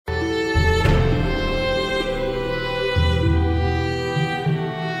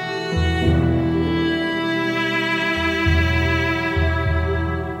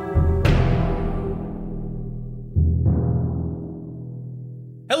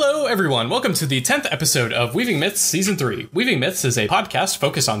Hello, everyone. Welcome to the 10th episode of Weaving Myths Season 3. Weaving Myths is a podcast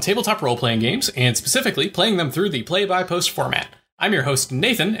focused on tabletop role-playing games, and specifically playing them through the play-by-post format. I'm your host,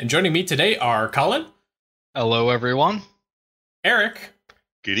 Nathan, and joining me today are Colin. Hello, everyone. Eric.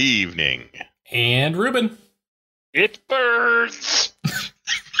 Good evening. And Ruben. It burns!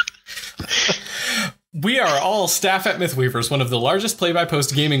 We are all staff at Mythweavers, one of the largest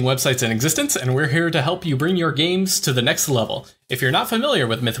play-by-post gaming websites in existence, and we're here to help you bring your games to the next level. If you're not familiar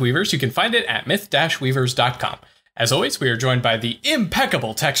with Mythweavers, you can find it at myth-weavers.com. As always, we are joined by the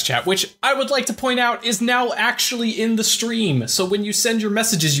impeccable text chat, which I would like to point out is now actually in the stream. So when you send your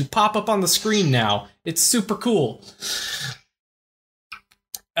messages, you pop up on the screen now. It's super cool.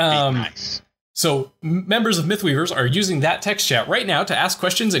 Nice. So members of Mythweavers are using that text chat right now to ask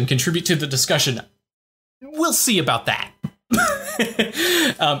questions and contribute to the discussion. We'll see about that.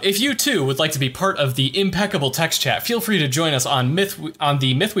 If you too would like to be part of the impeccable text chat, feel free to join us on the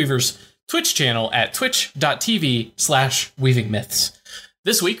Mythweavers Twitch channel at twitch.tv/weavingmyths.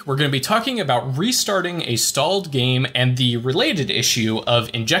 This week, we're going to be talking about restarting a stalled game and the related issue of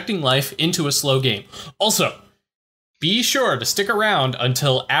injecting life into a slow game. Also, be sure to stick around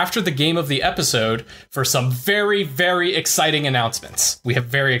until after the game of the episode for some very, very exciting announcements. We have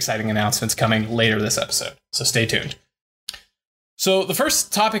very exciting announcements coming later this episode, so stay tuned. So the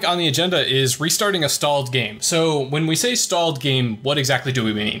first topic on the agenda is restarting a stalled game. So when we say stalled game, what exactly do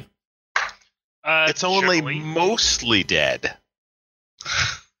we mean? It's only generally, mostly dead.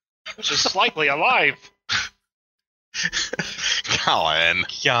 which is slightly alive. Colin.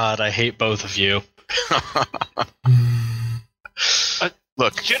 God, I hate both of you.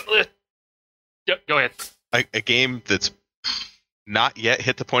 Look, Go ahead. a game that's not yet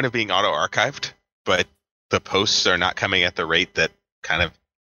hit the point of being auto-archived, but the posts are not coming at the rate that kind of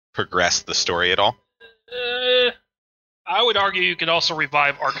progress the story at all. I would argue you could also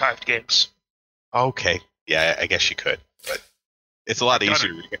revive archived games. Okay, yeah, I guess you could, but it's a lot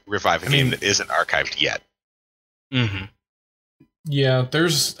easier to revive a game that isn't archived yet. Mm-hmm. Yeah,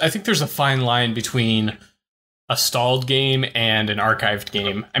 I think there's a fine line between a stalled game and an archived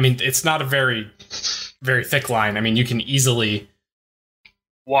game. I mean, it's not a very, very thick line. I mean, you can easily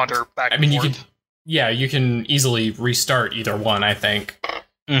Wander back and forth. you can easily restart either one, I think.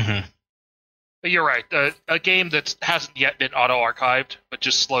 Mm-hmm. But you're right. A game that hasn't yet been auto-archived, but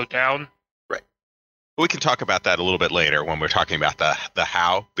just slowed down. Right. We can talk about that a little bit later when we're talking about the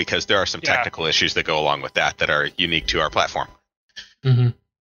how, because there are some technical issues that go along with that are unique to our platform. Mm-hmm.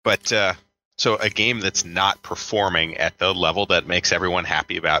 But so a game that's not performing at the level that makes everyone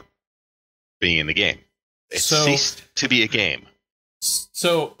happy about being in the game. It ceased to be a game.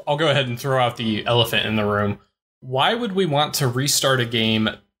 So I'll go ahead and throw out the elephant in the room. Why would we want to restart a game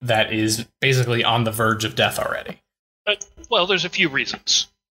that is basically on the verge of death already? Well, there's a few reasons.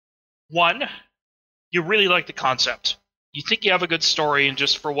 One, you really like the concept. You think you have a good story, and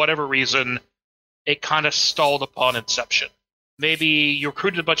just for whatever reason, it kind of stalled upon inception. Maybe you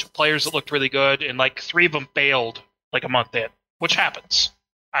recruited a bunch of players that looked really good, and like 3 of them bailed like a month in, which happens.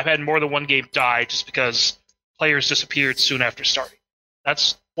 I've had more than one game die just because players disappeared soon after starting.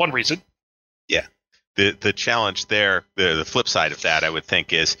 That's one reason. Yeah. The challenge there, the flip side of that, I would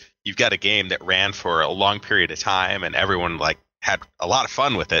think, is you've got a game that ran for a long period of time and everyone had a lot of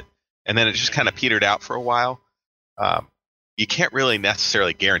fun with it, and then it just kind of petered out for a while. You can't really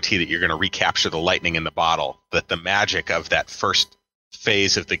necessarily guarantee that you're going to recapture the lightning in the bottle, that the magic of that first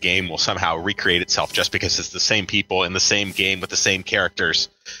phase of the game will somehow recreate itself just because it's the same people in the same game with the same characters.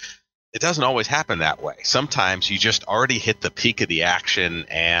 It doesn't always happen that way. Sometimes you just already hit the peak of the action,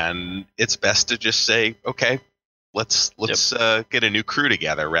 and it's best to just say, okay, let's get a new crew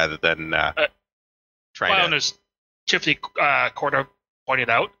together rather than trying to... As Tiffany Corda pointed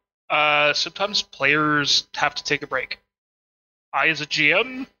out, sometimes players have to take a break. I, as a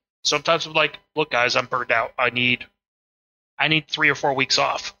GM, sometimes I'm like, look, guys, I'm burned out. I need 3 or 4 weeks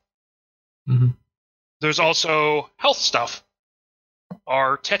off. Mm-hmm. There's also health stuff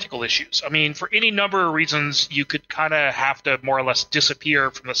or technical issues. I mean, for any number of reasons, you could kind of have to more or less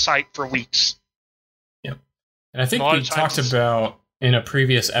disappear from the site for weeks. Yep. And I think we talked about in a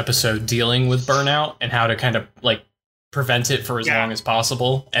previous episode dealing with burnout and how to kind of prevent it for as long as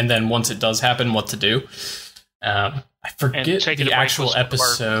possible. And then once it does happen, what to do. I forget the actual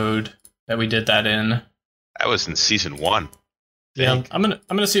episode that we did that in. That was in season 1. Yeah, I'm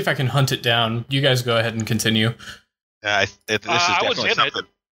gonna see if I can hunt it down. You guys go ahead and continue. I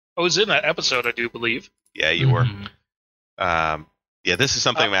was in that episode, I do believe. Yeah, you were. This is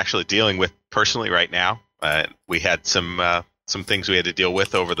something I'm actually dealing with personally right now. We had some things we had to deal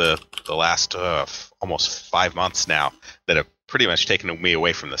with over the last almost 5 months now that have pretty much taken me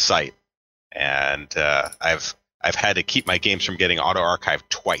away from the site, and I've had to keep my games from getting auto archived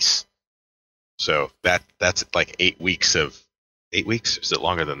twice. So that's like 8 weeks of 8 weeks. Is it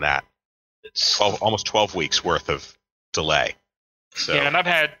longer than that? It's 12, almost 12 weeks worth of delay. So yeah, and I've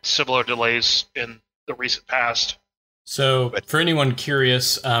had similar delays in the recent past. So, for anyone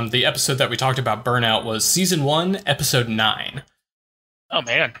curious, the episode that we talked about Burnout was Season 1, Episode 9. Oh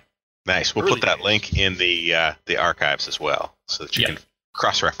man, nice. We'll Early put that days. link in the archives as well, so that you can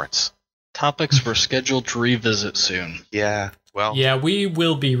cross-reference. Topics we're scheduled to revisit soon. Yeah. Well. Yeah, we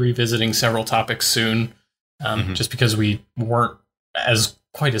will be revisiting several topics soon, just because we weren't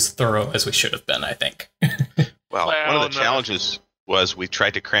quite as thorough as we should have been, I think. Well, Well, one of the no. challenges was we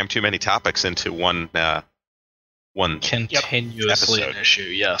tried to cram too many topics into one. Continuously Episode. an issue,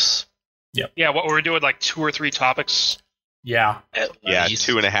 yes. yeah, what we were doing like 2 or 3 topics. Yeah. At Yeah, least.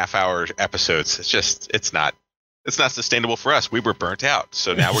 2.5 hour episodes. It's not sustainable for us. We were burnt out,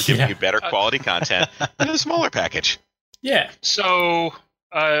 so now we're giving Yeah. you better quality content in a smaller package. Yeah. So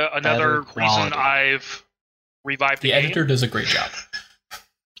another Better reason quality. I've revived the, The game, editor does a great job.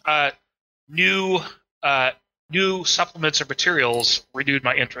 new supplements or materials renewed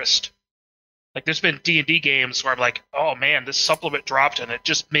my interest. Like there's been D&D games where I'm like, oh man, this supplement dropped and it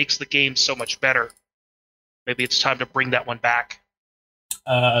just makes the game so much better. Maybe it's time to bring that one back.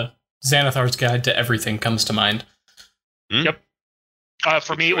 Xanathar's Guide to Everything comes to mind.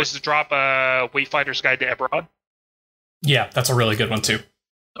 For me, it was to drop Wayfinder's Guide to Eberron. Yeah, that's a really good one, too.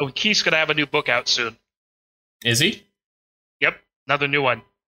 Oh, and Keith's going to have a new book out soon. Is he? Yep, another new one.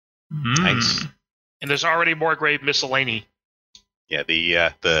 Nice. And there's already more Grave Miscellany. Yeah,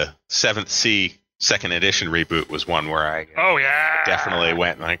 the 7th Sea 2nd edition reboot was one where I Oh, yeah. definitely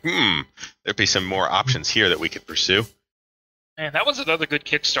went like, there'd be some more options here that we could pursue. Man, that was another good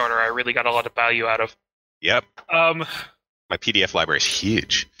Kickstarter I really got a lot of value out of. Yep, Um, my PDF library is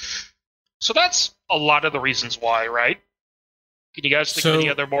huge. so that's a lot of the reasons why, right? Can you guys think of any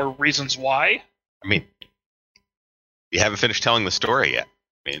other more reasons why? I mean, you haven't finished telling the story yet.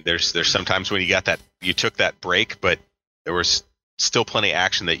 I mean, there's sometimes when you took that break, but there was still plenty of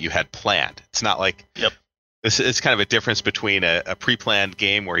action that you had planned. It's not like this is kind of a difference between a pre-planned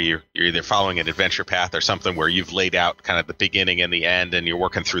game where you're either following an adventure path or something where you've laid out kind of the beginning and the end and you're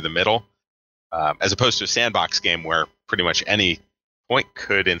working through the middle, as opposed to a sandbox game where pretty much any point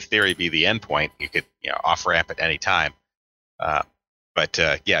could, in theory, be the end point. You could off ramp at any time. But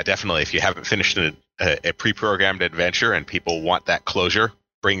definitely, if you haven't finished a pre-programmed adventure and people want that closure,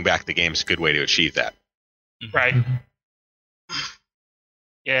 bringing back the game is a good way to achieve that. Right.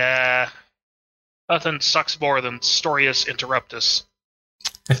 Yeah. Nothing sucks more than Storius Interruptus.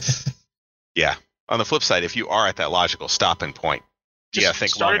 Yeah. On the flip side, if you are at that logical stopping point, you got to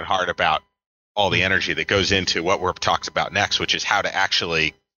think long and hard about all the energy that goes into what we're talked about next, which is how to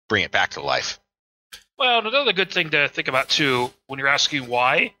actually bring it back to life. Well, another good thing to think about, too, when you're asking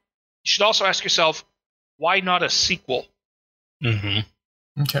why, you should also ask yourself, why not a sequel?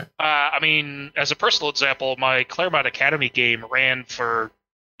 Mm-hmm. Okay. I mean, as a personal example, my Claremont Academy game ran for,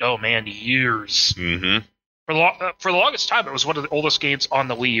 years. Mm-hmm. For the longest time, it was one of the oldest games on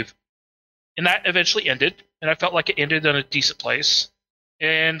the Weave. And that eventually ended, and I felt like it ended in a decent place.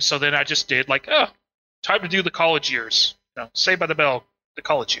 And so then I just did, time to do the college years. Saved by the Bell, the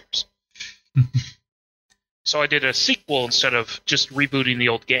college years. So I did a sequel instead of just rebooting the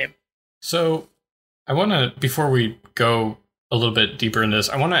old game. So, I want to, before we go a little bit deeper in this,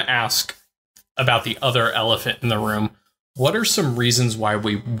 I want to ask about the other elephant in the room. What are some reasons why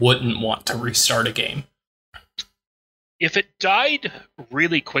we wouldn't want to restart a game? If it died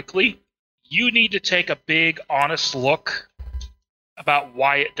really quickly, you need to take a big, honest look about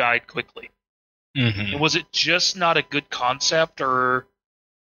why it died quickly. Mm-hmm. And was it just not a good concept, or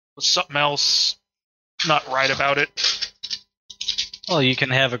was something else not right about it? Well, you can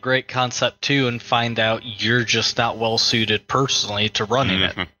have a great concept too and find out you're just not well suited personally to running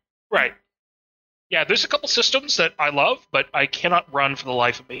it. Right. Yeah, there's a couple systems that I love, but I cannot run for the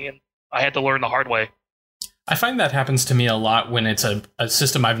life of me, and I had to learn the hard way. I find that happens to me a lot when it's a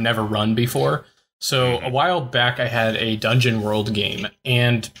system I've never run before. So a while back, I had a Dungeon World game,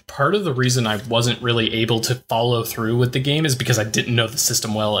 and part of the reason I wasn't really able to follow through with the game is because I didn't know the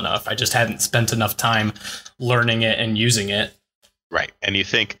system well enough. I just hadn't spent enough time learning it and using it. Right. And you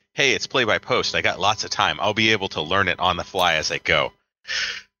think, hey, it's play by post. I got lots of time. I'll be able to learn it on the fly as I go.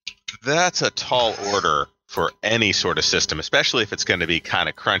 That's a tall order for any sort of system, especially if it's going to be kind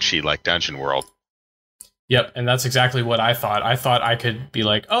of crunchy like Dungeon World. Yep, and that's exactly what I thought. I thought I could be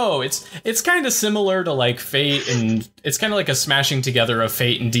like, oh, it's kind of similar to like Fate, and it's kind of like a smashing together of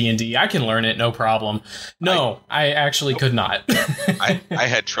Fate and D&D. I can learn it, no problem. No, I actually could not. I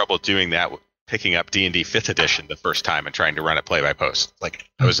had trouble doing that, picking up D&D 5th edition the first time and trying to run it play-by-post. Like,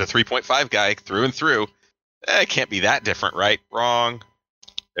 I was a 3.5 guy through and through. It can't be that different, right? Wrong.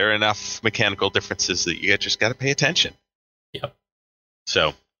 There are enough mechanical differences that you just got to pay attention. Yep.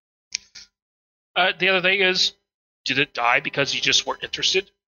 So... the other thing is, did it die because you just weren't interested?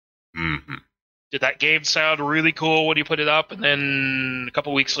 Mm-hmm. Did that game sound really cool when you put it up, and then a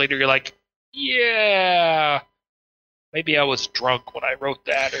couple weeks later you're like, yeah, maybe I was drunk when I wrote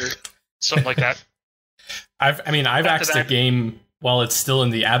that, or something like that? I've axed a game while it's still in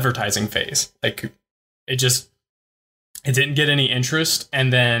the advertising phase. Like, it didn't get any interest,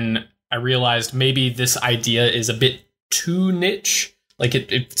 and then I realized maybe this idea is a bit too niche. Like,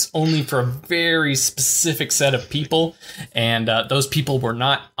 it's only for a very specific set of people, and those people were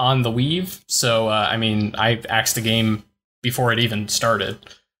not on the Weave. So, I axed the game before it even started.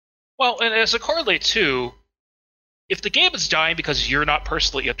 Well, and as a correlate, too, if the game is dying because you're not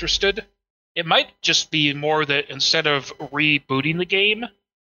personally interested, it might just be more that instead of rebooting the game,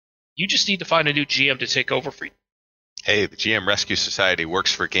 you just need to find a new GM to take over for you. Hey, the GM Rescue Society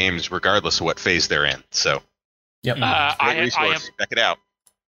works for games regardless of what phase they're in, so... Yep. Check it out.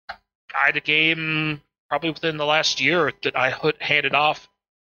 I had a game probably within the last year that I handed off.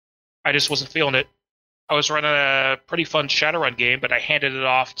 I just wasn't feeling it. I was running a pretty fun Shadowrun game, but I handed it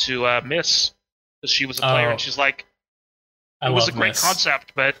off to Miss, because she was a player, and she's like, it was a great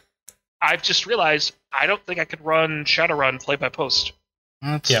concept, but I've just realized I don't think I could run Shadowrun play-by-post.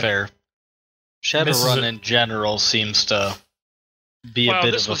 That's fair. Shadowrun in general seems to... be a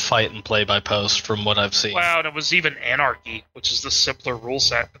bit of a fight and play by post from what I've seen. Well, and it was even Anarchy, which is the simpler rule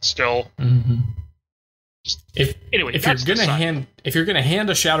set, but still. Mm-hmm. If you're gonna hand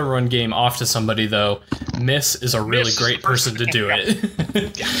a Shadowrun game off to somebody, though, Miss is a really great person to do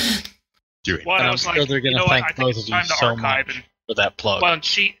it. Yeah. Do it. Well, and I I'm was sure like, they're gonna thank both of you so much for that plug. Well, and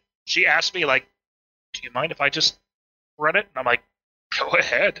she asked me, like, do you mind if I just run it? And I'm like, go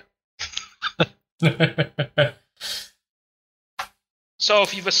ahead. So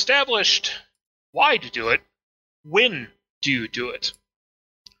if you've established why to do it, when do you do it?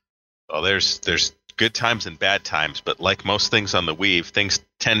 Well, there's good times and bad times, but like most things on the Weave, things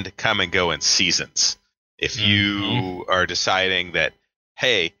tend to come and go in seasons. If you are deciding that,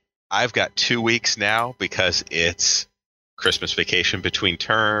 hey, I've got 2 weeks now because it's Christmas vacation between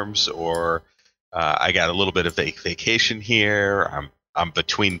terms, or I got a little bit of vacation here, I'm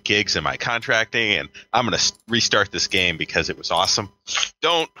between gigs and my contracting, and I'm going to restart this game because it was awesome.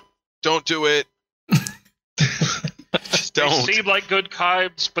 Don't do it. Just don't. They seem like good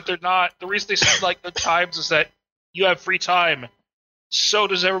times, but they're not. The reason they seem like good times is that you have free time. So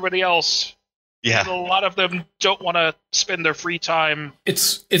does everybody else. Yeah. And a lot of them don't want to spend their free time.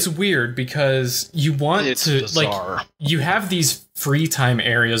 It's weird because you want bizarre. Like, you have these free time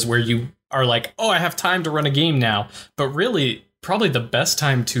areas where you are like, oh, I have time to run a game now. But really, probably the best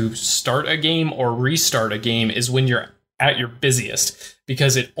time to start a game or restart a game is when you're at your busiest,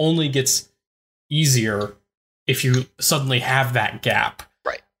 because it only gets easier if you suddenly have that gap.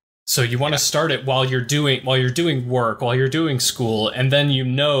 Right. So you want to start it while you're doing work, while you're doing school, and then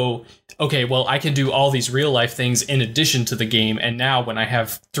okay, well, I can do all these real life things in addition to the game, and now when I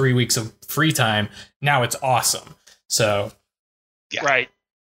have 3 weeks of free time, now it's awesome. So, yeah. Right.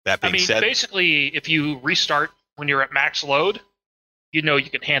 That being said, basically, if you restart when you're at max load, you know you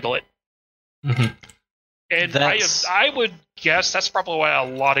can handle it. Mm-hmm. And I would guess that's probably why a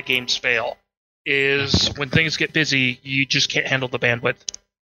lot of games fail, is when things get busy, you just can't handle the bandwidth.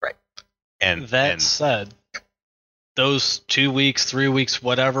 Right. And that said, those 2 weeks, 3 weeks,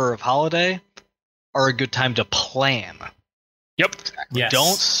 whatever of holiday are a good time to plan. Yep. Yes.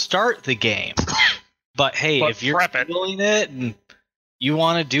 Don't start the game. But hey, if you're feeling it and you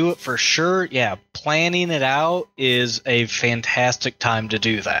want to do it for sure, planning it out is a fantastic time to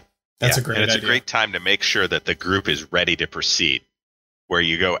do that. That's a great idea. It's a great time to make sure that the group is ready to proceed. Where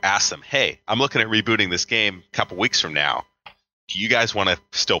you go ask them, hey, I'm looking at rebooting this game a couple weeks from now. Do you guys want to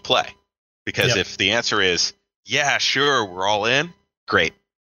still play? Because if the answer is, yeah, sure, we're all in, great.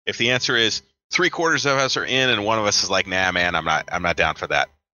 If the answer is 3/4 of us are in and one of us is like, nah, man, I'm not down for that.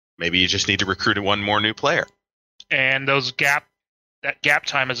 Maybe you just need to recruit one more new player. And that gap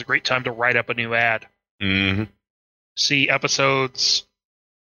time is a great time to write up a new ad. Mm-hmm. See episodes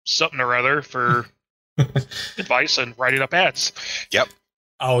something or other for advice and writing up ads. Yep.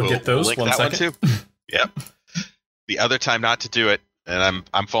 I'll get those link one that second. one too. Yep. The other time not to do it, and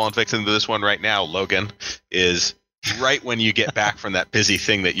I'm falling victim to this one right now, Logan, is right when you get back from that busy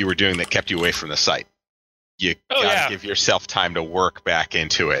thing that you were doing that kept you away from the site. You gotta give yourself time to work back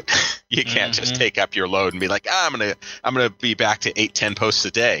into it. You can't just take up your load and be like, I'm gonna be back to 8-10 posts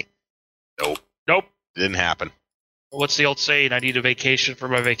a day. Nope. Didn't happen. What's the old saying? I need a vacation for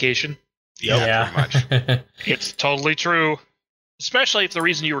my vacation. Yeah. Pretty much. It's totally true. Especially if the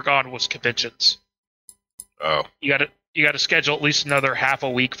reason you were gone was conventions. Oh. You gotta schedule at least another half a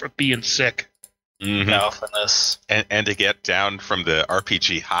week for being sick. Mm-hmm. And to get down from the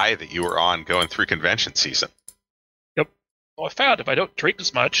RPG high that you were on going through convention season. Yep. Well, I found if I don't drink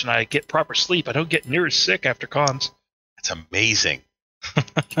as much and I get proper sleep, I don't get near as sick after cons. That's amazing.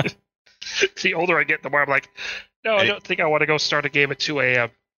 The older I get, the more I'm like, no, I don't think I want to go start a game at 2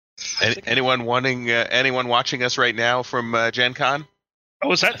 a.m. Anyone watching us right now from Gen Con?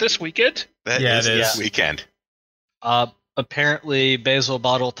 Oh, is that this weekend? That is this weekend. Apparently, Basil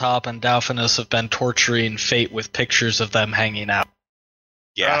Bottletop and Dauphinus have been torturing Fate with pictures of them hanging out.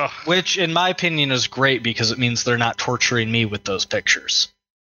 Yeah. Which, in my opinion, is great because it means they're not torturing me with those pictures.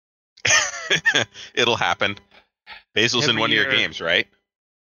 It'll happen. Basil's in one of your games, right?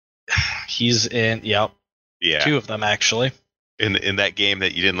 He's in, yep. Yeah. 2 of them, actually. In that game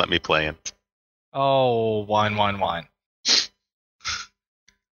that you didn't let me play in. Oh, wine.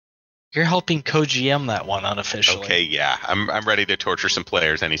 You're helping co-GM that one unofficially. Okay, yeah. I'm ready to torture some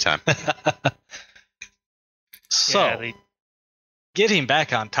players anytime. So, getting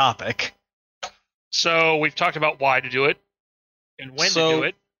back on topic. So, we've talked about why to do it and when to do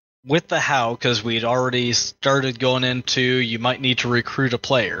it. With the how, because we'd already started going into you might need to recruit a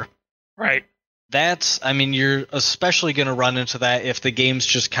player. Right. You're especially going to run into that if the game's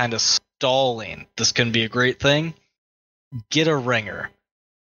just kind of stalling. This can be a great thing. Get a ringer.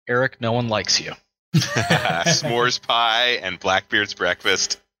 Eric, no one likes you. S'mores pie and Blackbeard's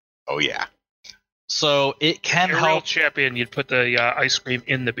breakfast. Oh, yeah. So it can help. Real champion, you'd put the ice cream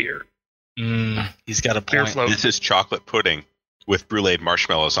in the beer. He's got a beer point. float. This is chocolate pudding with bruleed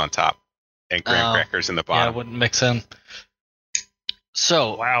marshmallows on top and graham crackers in the bottom. Yeah, it wouldn't mix in.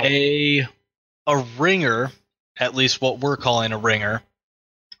 So, wow. A ringer, at least what we're calling a ringer,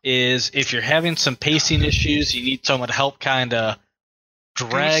 is if you're having some pacing issues, you need someone to help kind of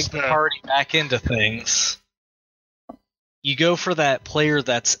drag the party back into things. You go for that player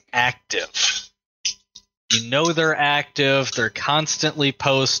that's active. You know they're active, they're constantly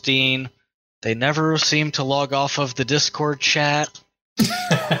posting, they never seem to log off of the Discord chat.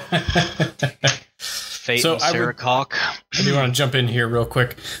 Fate and Sarah Cock. I do want to jump in here real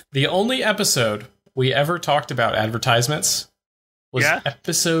quick. The only episode we ever talked about advertisements was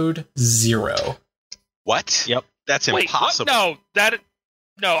episode 0. What? Yep. That's impossible. What?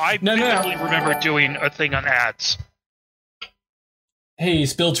 No, I definitely remember doing a thing on ads. Hey,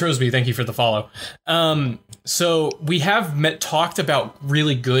 Spill Trosby, thank you for the follow. So we have talked about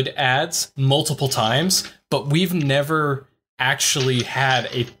really good ads multiple times, but we've never actually had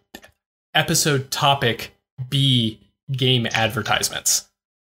a episode topic be game advertisements.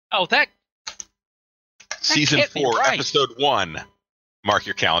 Oh, that Season 4, Episode 1. Mark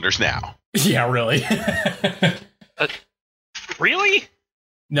your calendars now. Yeah, really. Really?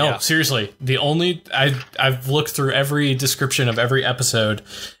 No, seriously. The only I've looked through every description of every episode,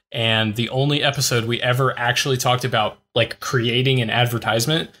 and the only episode we ever actually talked about like creating an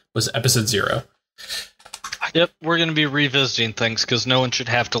advertisement was episode 0. Yep, we're going to be revisiting things because no one should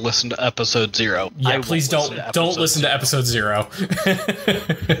have to listen to episode 0. Yeah, please don't listen to episode 0.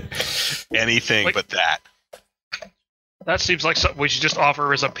 Anything but that. That seems like something we should just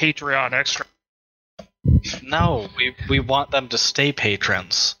offer as a Patreon extra. No, we want them to stay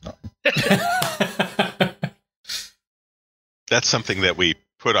patrons. That's something that we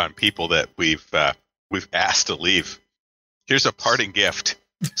put on people that we've asked to leave. Here's a parting gift.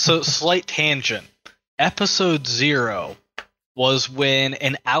 So, slight tangent. Episode 0 was when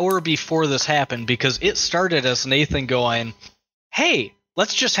an hour before this happened, because it started as Nathan going, hey,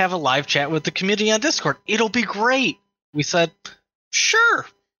 let's just have a live chat with the community on Discord. It'll be great. We said, sure.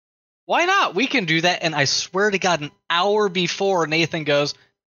 Why not? We can do that. And I swear to God, an hour before, Nathan goes,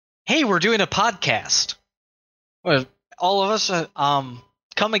 hey, we're doing a podcast. Well, all of us,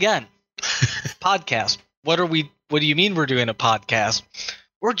 come again. Podcast. What do you mean we're doing a podcast?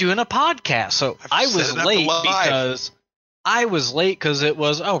 We're doing a podcast. So I was late because it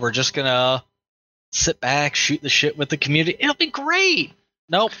was, we're just going to sit back, shoot the shit with the community. It'll be great.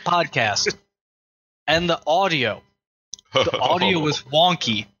 Nope, podcast. And the audio. The audio was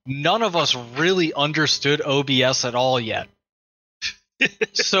wonky. None of us really understood OBS at all yet.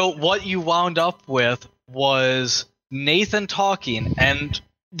 So what you wound up with was Nathan talking, and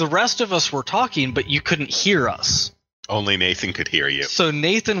the rest of us were talking, but you couldn't hear us. Only Nathan could hear you. So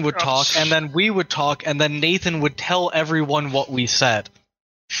Nathan would talk, and then we would talk, and then Nathan would tell everyone what we said.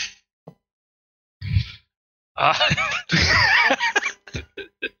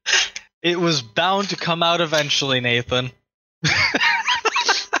 It was bound to come out eventually, Nathan.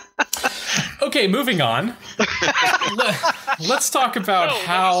 Okay, moving on. Let's talk about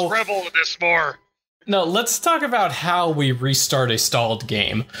how. Let's revel in this more. No, let's talk about how we restart a stalled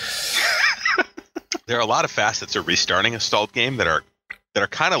game. There are a lot of facets of restarting a stalled game that are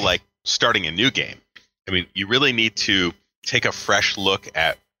kind of like starting a new game. I mean, you really need to take a fresh look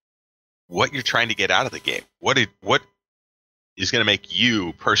at what you're trying to get out of the game. What is going to make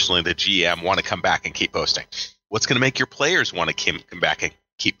you personally, the GM, want to come back and keep posting? What's going to make your players want to come back and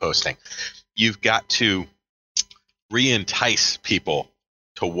keep posting? You've got to re-entice people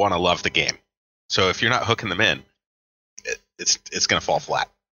to want to love the game. So if you're not hooking them in, it's going to fall flat.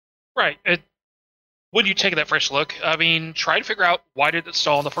 Right. When you take that fresh look, I mean, try to figure out why did it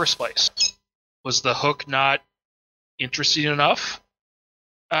stall in the first place. Was the hook not interesting enough?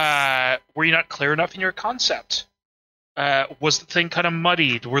 Were you not clear enough in your concept? Was the thing kind of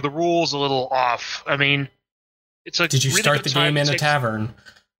muddied? Were the rules a little off? I mean, it's a Did you really start good the time game in to a take- tavern?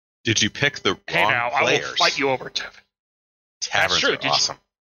 Did you pick the Hey wrong now, players? I will fight you over it. Taverns true. are Did you- awesome.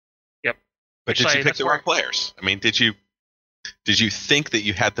 Yep. But did Actually, you pick that's the where- wrong players? I mean, did you think that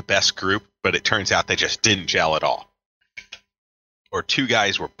you had the best group, but it turns out they just didn't gel at all? Or two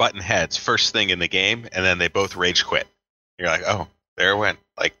guys were button heads first thing in the game, and then they both rage quit. You're like, oh, there went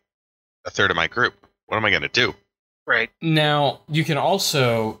like a third of my group. What am I going to do? Right. Now, you can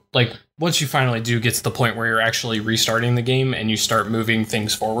also, like, once you finally do get to the point where you're actually restarting the game and you start moving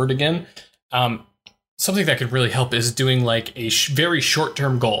things forward again, something that could really help is doing, like, a very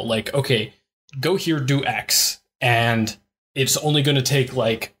short-term goal. Like, okay, go here, do X, and it's only going to take,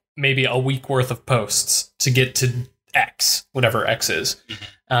 like, maybe a week worth of posts to get to X, whatever X is.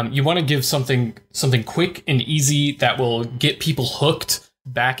 You want to give something quick and easy that will get people hooked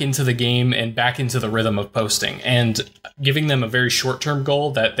back into the game and back into the rhythm of posting, and giving them a very short-term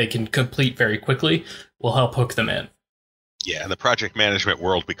goal that they can complete very quickly will help hook them in. Yeah, in the project management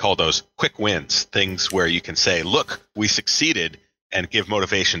world, we call those quick wins, things where you can say, look, we succeeded, and give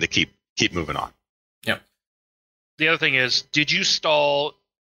motivation to keep moving on. Yep. The other thing is, did you stall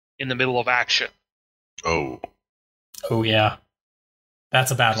in the middle of action? Oh, Yeah.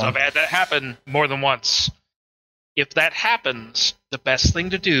 That's a bad So one. I've had that happen more than once. If that happens, the best thing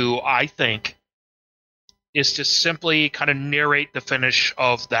to do, I think, is to simply kind of narrate the finish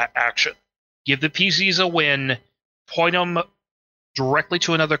of that action. Give the PCs a win, point them directly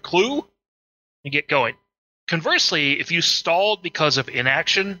to another clue, and get going. Conversely, if you stalled because of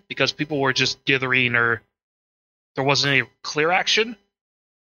inaction, because people were just dithering or there wasn't any clear action,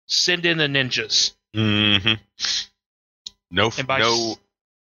 send in the ninjas. mm-hmm. And by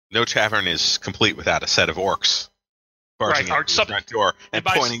No tavern is complete without a set of orcs barging Right, or into the some- front door and and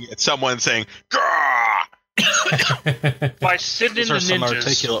by- pointing at someone saying, "Grah!" By sending Those the are some ninjas,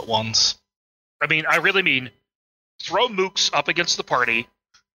 articulate ones. I mean, I really mean, throw mooks up against the party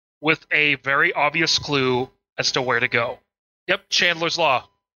with a very obvious clue as to where to go. Yep, Chandler's Law.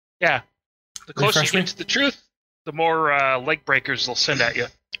 Yeah. The closer Refresh you me? get to the truth, the more leg breakers they'll send at you.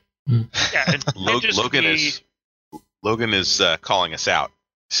 Hmm. Yeah, and ninjas Logan is calling us out.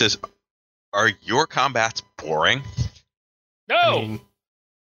 He says, "Are your combats boring?" No! I mean,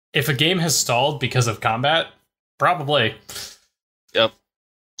 if a game has stalled because of combat, probably.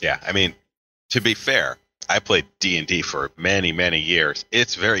 Yeah, I mean, to be fair, I played D&D for many, many years.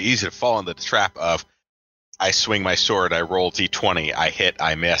 It's very easy to fall into the trap of, I swing my sword, I roll D20, I hit,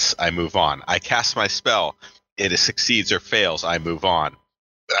 I miss, I move on. I cast my spell, it succeeds or fails, I move on.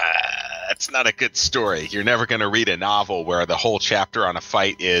 That's not a good story. You're never going to read a novel where the whole chapter on a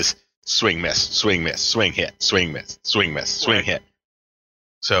fight is swing, miss, swing, miss, swing, hit, swing, miss, swing, miss, swing, Right. hit.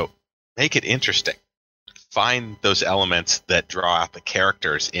 So make it interesting. Find those elements that draw out the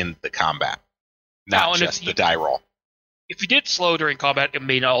characters in the combat, Now, not and if just you- the die roll. If you did slow during combat, it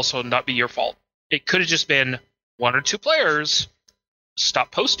may also not be your fault. It could have just been one or two players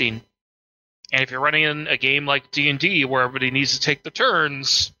stop posting. And if you're running in a game like D&D where everybody needs to take the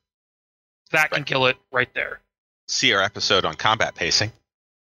turns, that can Right. kill it right there. See our episode on combat pacing.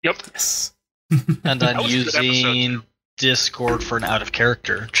 Yep. Yes. And then That was a good episode, using Discord for an out of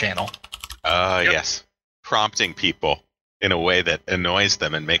character channel. Yep. Yes. Prompting people in a way that annoys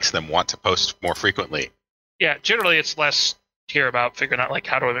them and makes them want to post more frequently. Yeah, generally it's less care about figuring out like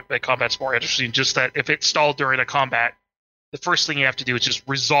how to make combats more interesting. Just that if it's stalled during a combat, the first thing you have to do is just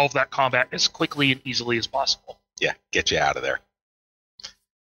resolve that combat as quickly and easily as possible. get you out of there.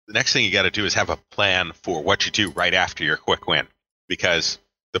 The next thing you got to do is have a plan for what you do right after your quick win, because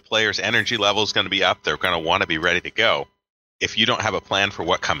the player's energy level is going to be up. They're going to want to be ready to go. If you don't have a plan for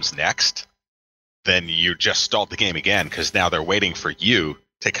what comes next, then you just stalled the game again, because now they're waiting for you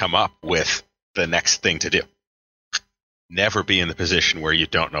to come up with the next thing to do. Never be in the position where you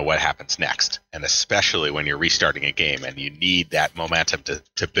don't know what happens next, and especially when you're restarting a game and you need that momentum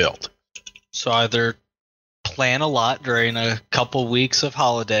to build. So either plan a lot during a couple weeks of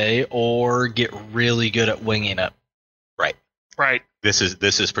holiday or get really good at winging it. Right. This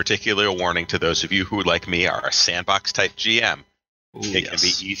is particularly a warning to those of you who, like me, are a sandbox type GM. It can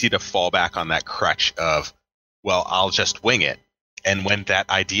be easy to fall back on that crutch of, well, I'll just wing it. And when that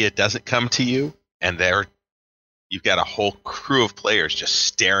idea doesn't come to you, and you've got a whole crew of players just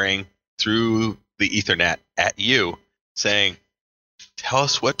staring through the Ethernet at you, saying, "Tell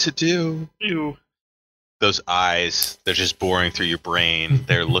us what to do." Ew. Those eyes, they're just boring through your brain.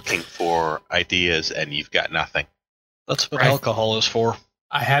 They're looking for ideas, and you've got nothing. That's what Right. alcohol is for.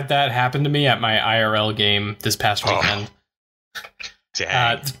 I had that happen to me at my IRL game this past weekend.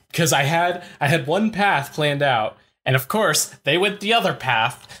 Dang. Because I had one path planned out, and of course they went the other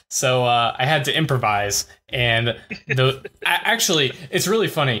path, so I had to improvise. And actually, it's really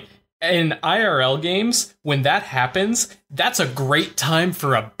funny. In IRL games, when that happens, that's a great time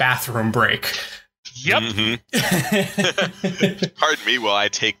for a bathroom break. Yep. Mhm. Pardon me while I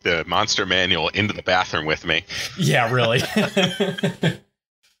take the monster manual into the bathroom with me. Yeah, really.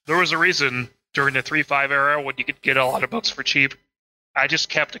 There was a reason during the 3.5 era when you could get a lot of books for cheap. I just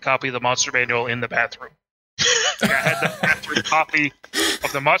kept a copy of the Monster Manual in the bathroom. I had the bathroom copy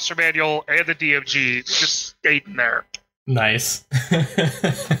of the Monster Manual and the DMG just stayed in there. Nice.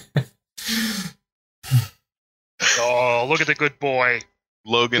 Oh, look at the good boy.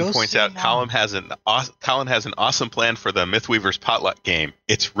 Logan Go points see out now. Colin has an awesome plan for the Mythweavers potluck game.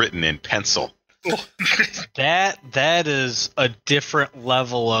 It's written in pencil. That is a different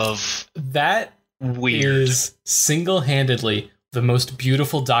level of That weird. is single-handedly the most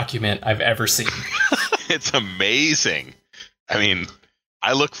beautiful document I've ever seen. It's amazing. I mean,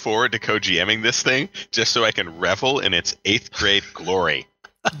 I look forward to co-GMing this thing just so I can revel in its 8th grade glory.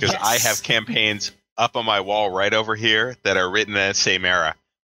 Because I have campaigns up on my wall right over here that are written in the same era.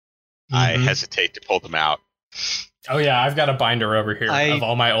 I Mhm. hesitate to pull them out. Oh yeah, I've got a binder over here of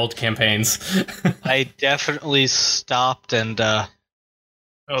all my old campaigns. I definitely stopped and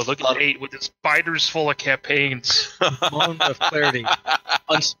Oh, look at 8 with its binders full of campaigns. moment of clarity.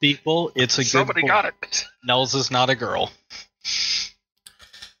 Unspeakable. It's a Somebody good got it. Nels is not a girl.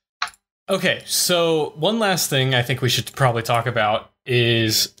 Okay, so one last thing I think we should probably talk about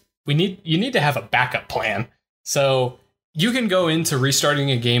is you need to have a backup plan. So you can go into restarting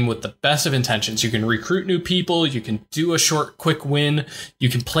a game with the best of intentions. You can recruit new people, you can do a short quick win, you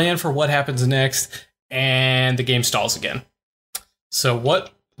can plan for what happens next, and the game stalls again. So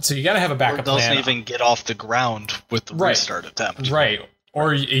you got to have a Or backup doesn't plan. even get off the ground with the Right. restart attempt. Right.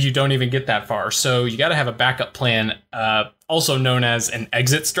 Or you don't even get that far. So you got to have a backup plan, also known as an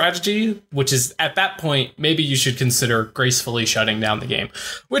exit strategy, which is at that point, maybe you should consider gracefully shutting down the game,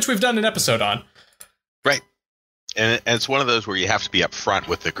 which we've done an episode on. Right. And it's one of those where you have to be upfront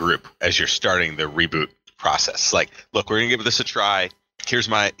with the group as you're starting the reboot process. Like, look, we're going to give this a try. Here's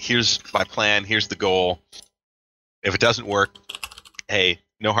my plan. Here's the goal. If it doesn't work, hey,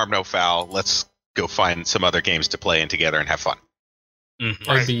 no harm, no foul. Let's go find some other games to play in together and have fun. Mhm.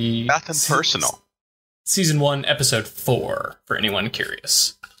 That'd be Nothing personal. Season 1, Episode 4, for anyone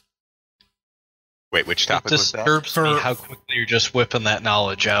curious. Wait, which It topic was that? disturbs me For- how quickly you're just whipping that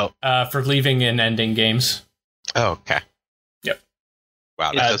knowledge out. For leaving and ending games. Oh, okay. Yep.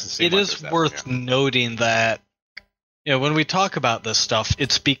 Wow, that doesn't seem It like is there's that worth long. noting that when we talk about this stuff,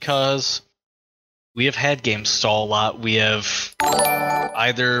 it's because we have had games stall a lot. We have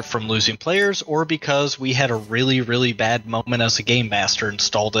either from losing players or because we had a really, really bad moment as a game master and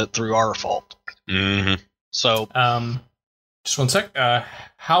stalled it through our fault. Mhm. So Just one sec.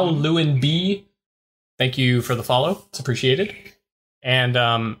 How Lewin B, thank you for the follow. It's appreciated. And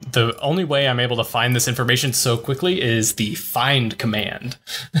the only way I'm able to find this information so quickly is the find command.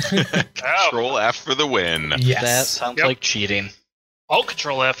 Control F for the win. Yes. that sounds Yep. like cheating. Alt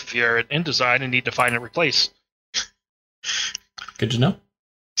Control F if you're in design and need to find and replace. Good to know.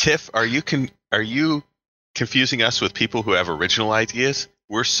 Tiff, are you confusing us with people who have original ideas?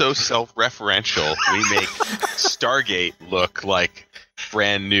 We're so self-referential. We make Stargate look like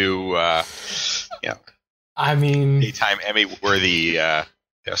brand new, I mean, daytime Emmy-worthy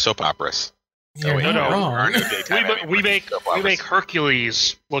soap operas. you're wait, not no, wrong. Daytime We Emmy-worthy make soap we operas. make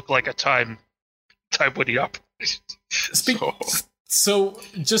Hercules look like a time winning So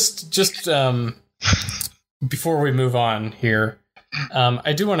just before we move on here,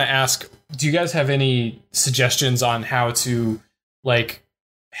 I do want to ask: do you guys have any suggestions on how to like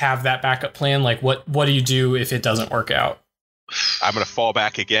have that backup plan? Like, what do you do if it doesn't work out? I'm going to fall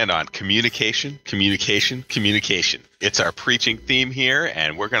back again on communication. It's our preaching theme here,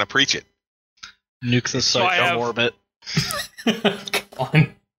 and we're going to preach it. Nuke the site from orbit. Come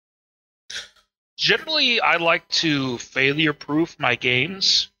on. Generally, I like to failure-proof my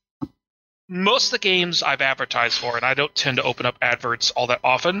games. Most of the games I've advertised for, and I don't tend to open up adverts all that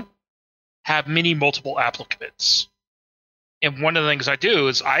often, have many multiple applicants. And one of the things I do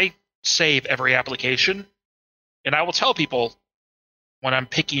is I save every application, and I will tell people when I'm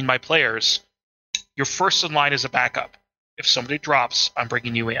picking my players, your first in line is a backup. If somebody drops, I'm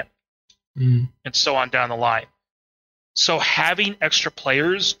bringing you in. And so on down the line. So having extra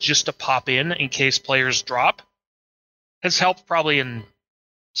players just to pop in case players drop has helped probably in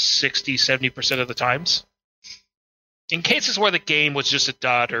 60, 70% of the times. In cases where the game was just a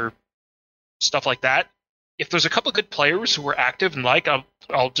dud or stuff like that, if there's a couple good players who are active and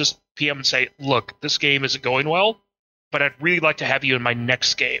I'll just PM and say, look, this game isn't going well, but I'd really like to have you in my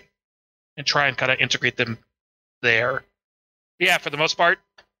next game and try and kind of integrate them there. Yeah, for the most part,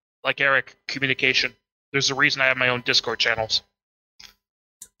 like Eric, communication. There's a reason I have my own Discord channels.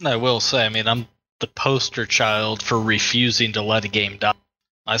 I will say, I'm the poster child for refusing to let a game die.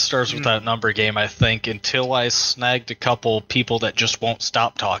 I started with that number game, I think, until I snagged a couple people that just won't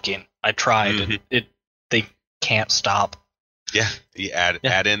stop talking. I tried, and they can't stop. Yeah, you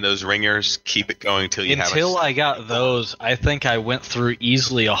add in those ringers, keep it going until you have Until I got those, I think I went through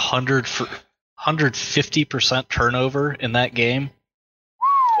easily 150% turnover in that game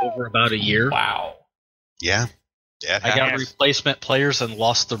over about a year. Wow. Yeah. I got replacement players and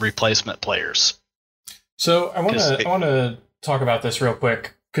lost the replacement players. So I want to talk about this real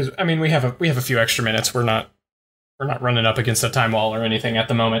quick because we have a few extra minutes. We're not running up against a time wall or anything at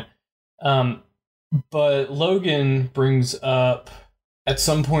the moment. But Logan brings up at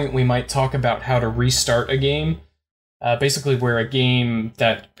some point we might talk about how to restart a game, basically where a game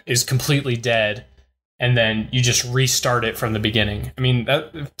that is completely dead and then you just restart it from the beginning.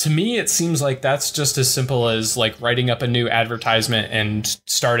 That, to me, it seems like that's just as simple as like writing up a new advertisement and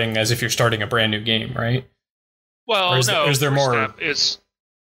starting as if you're starting a brand new game, right? Well, is there more?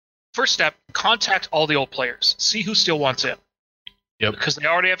 First step, contact all the old players. See who still wants in. Yep. Because they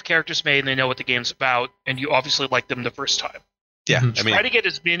already have characters made and they know what the game's about, and you obviously like them the first time. Yeah, Try to get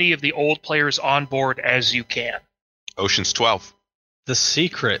as many of the old players on board as you can. Ocean's 12. The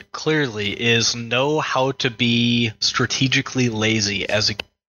secret, clearly, is know how to be strategically lazy as a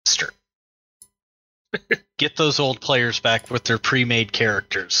master. Get those old players back with their pre-made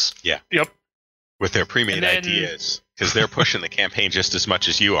characters. Yeah. Yep. With their pre-made ideas. Because they're pushing the campaign just as much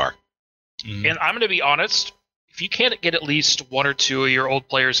as you are. And I'm going to be honest, if you can't get at least one or two of your old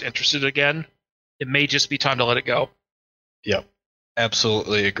players interested again, it may just be time to let it go. Yep.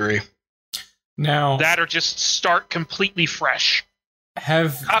 Absolutely agree. Now, that or just start completely fresh.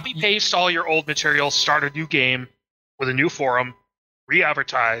 Copy paste all your old material, start a new game with a new forum,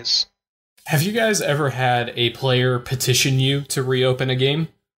 re-advertise. Have you guys ever had a player petition you to reopen a game?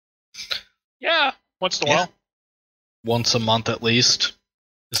 Yeah, once in a while. Once a month at least.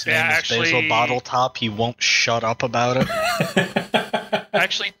 His name is actually, Basil Bottletop. He won't shut up about it.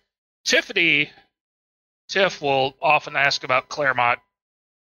 Actually, Tiff will often ask about Claremont.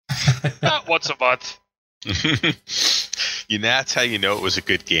 Not once a month. That's how you know it was a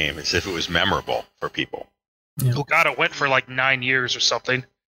good game, is if it was memorable for people. Yeah. Oh god, it went for like 9 years or something.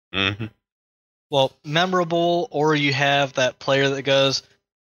 Mm-hmm. Well, memorable, or you have that player that goes,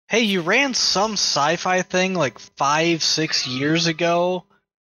 hey, you ran some sci-fi thing like 5-6 years ago.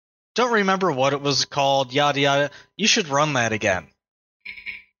 Don't remember what it was called, yada yada. You should run that again.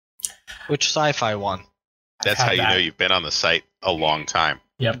 Which sci-fi one? That's how you know you've been on the site a long time.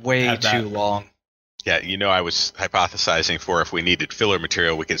 Yep. Way too long. Yeah, I was hypothesizing for if we needed filler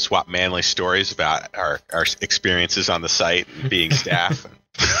material, we could swap manly stories about our experiences on the site and being staff.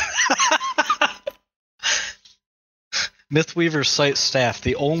 Mythweaver site staff,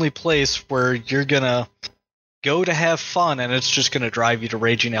 the only place where you're going to go to have fun and it's just going to drive you to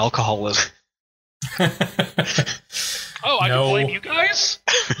raging alcoholism. Oh, I can blame you guys?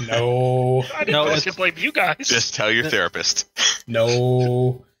 No. I can blame you guys. Just tell your therapist.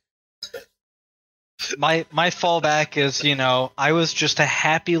 No. My fallback is, I was just a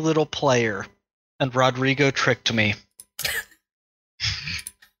happy little player, and Rodrigo tricked me.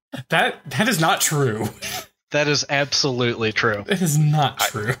 That is not true. That is absolutely true. That is not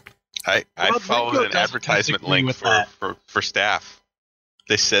true. I followed Rodrigo an doesn't advertisement disagree link with that. for staff.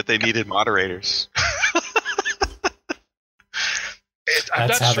 They said they needed moderators. I'm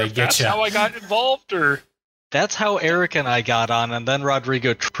That's not how sure they if get that's ya. how I got involved, or That's how Eric and I got on, and then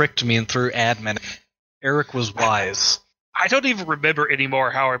Rodrigo tricked me and threw admin. Eric was wise. I don't even remember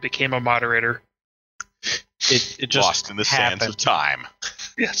anymore how I became a moderator. It just Lost in the sands of happened. time.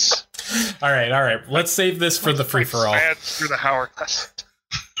 Yes. All right. Let's save this for the free for all. Sands through the hourglass.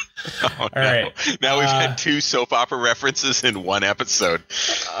 Oh, All right. Now we've had 2 soap opera references in one episode.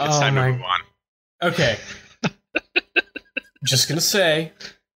 It's time to move on. Okay. Just gonna say,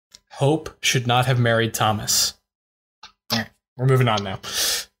 Hope should not have married Thomas. All right, we're moving on now.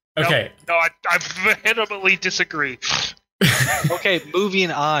 Okay. No, I vehemently disagree. Okay,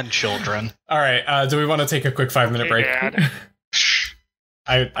 moving on, children. All right. Do we want to take a quick 5-minute break? Dad.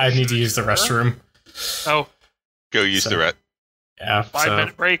 I need to use the restroom. Oh, Go use So- the ret. Yeah.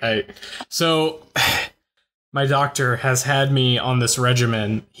 5-minute break. So my doctor has had me on this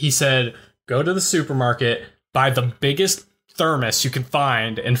regimen. He said, go to the supermarket, buy the biggest thermos you can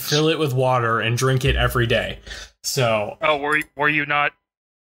find, and fill it with water and drink it every day. So, Oh, were you not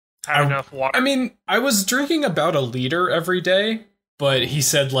have enough water? I mean, I was drinking about 1 liter every day, but he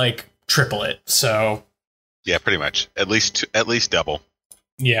said like triple it. So, Yeah, pretty much. At least double.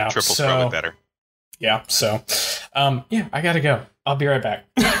 yeah. Triple's so, probably better. Yeah. So, yeah, I gotta go. I'll be right back.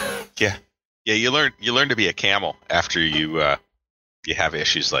 Yeah, you learn to be a camel after you have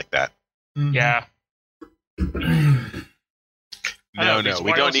issues like that. yeah. I know, No, these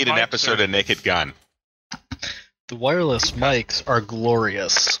we don't wireless need an mics episode are- of Naked Gun. The wireless mics are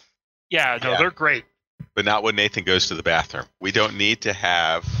glorious. Yeah, no, Yeah. they're great. But not when Nathan goes to the bathroom. We don't need to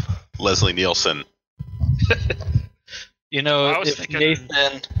have Leslie Nielsen. You know, I was thinking-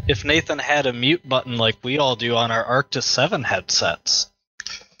 if Nathan had a mute button like we all do on our Arctis 7 headsets.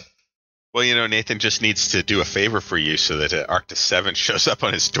 Well, Nathan just needs to do a favor for you so that Arctis 7 shows up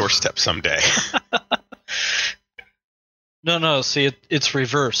on his doorstep someday. No, see, it's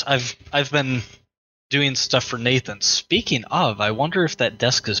reverse. I've been doing stuff for Nathan. Speaking of, I wonder if that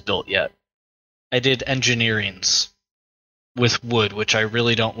desk is built yet. I did engineerings with wood, which I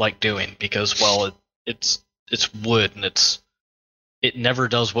really don't like doing because, well, it's wood and it never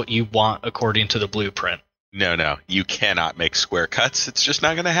does what you want according to the blueprint. No, you cannot make square cuts. It's just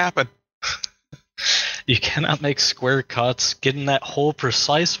not going to happen. You cannot make square cuts. Getting that hole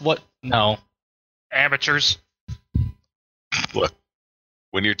precise, what? No. Amateurs. Look,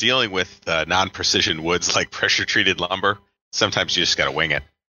 when you're dealing with non-precision woods like pressure-treated lumber, sometimes you just got to wing it.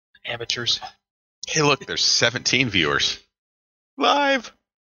 Amateurs. Hey, look, there's 17 viewers. Live!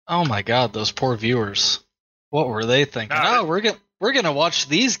 Oh my god, those poor viewers. What were they thinking? Nah, Oh, we're gonna watch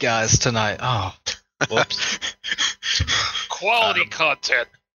these guys tonight. Oh, whoops. Quality content.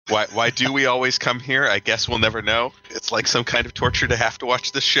 Why do we always come here? I guess we'll never know. It's like some kind of torture to have to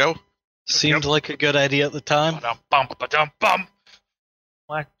watch this show. Seemed like a good idea at the time. Ba-dum-bum.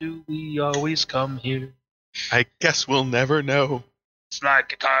 Why do we always come here? I guess we'll never know. It's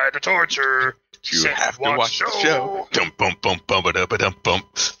like a kind of torture. You Sit have to and watch the show. Dum bum bum bum ba da dum bum.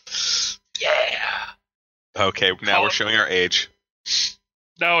 Yeah. Okay, now we're showing our age.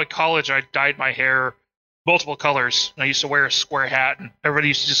 No, in college I dyed my hair multiple colors. I used to wear a square hat, and everybody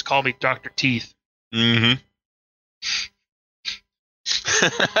used to just call me Dr. Teeth. Mm-hmm.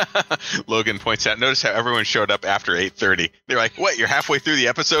 Logan points out, notice how everyone showed up after 8:30. They're like, what, you're halfway through the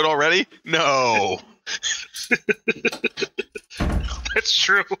episode already? No. That's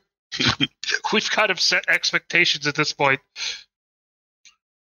true. We've kind of set expectations at this point.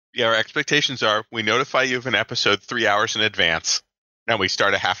 Yeah, our expectations are we notify you of an episode 3 hours in advance, and we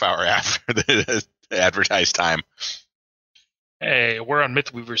start a half hour after the advertised time. Hey, we're on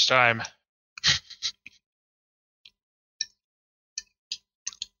Mythweaver's time.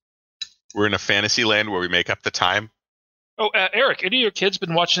 We're in a fantasy land where we make up the time. Oh, Eric, any of your kids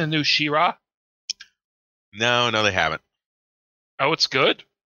been watching the new She-Ra? No, they haven't. Oh, it's good.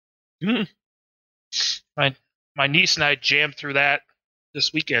 Hmm. My niece and I jammed through that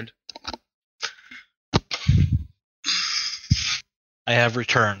this weekend. I have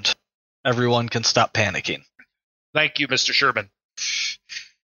returned. Everyone can stop panicking. Thank you, Mr. Sherman.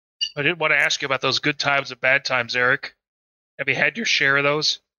 I didn't want to ask you about those good times and bad times, Eric. Have you had your share of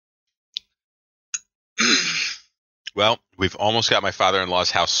those? Well, we've almost got my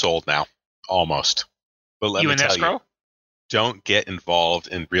father-in-law's house sold now. Almost. But let You me in tell escrow? you, don't get involved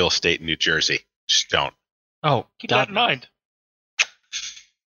in real estate in New Jersey. Just don't. Oh, Keep God. that in mind. I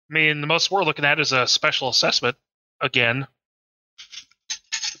mean, the most we're looking at is a special assessment. Again.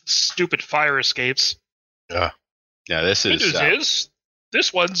 Stupid fire escapes. Yeah, this Good is... news is,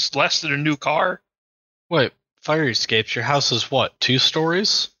 This one's less than a new car. Wait, Fire Escapes, your house is what, 2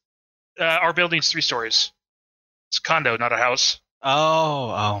 stories? Our building's 3 stories. It's a condo, not a house.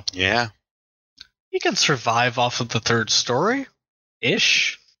 Oh. Yeah. You can survive off of the 3rd story?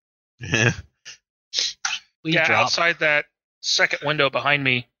 Ish. Outside that second window behind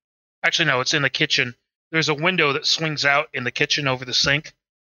me. Actually, no, it's in the kitchen. There's a window that swings out in the kitchen over the sink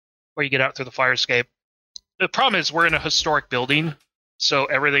where you get out through the fire escape. The problem is we're in a historic building, so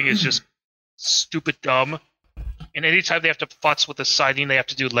everything is just stupid dumb. And anytime they have to futz with the siding, they have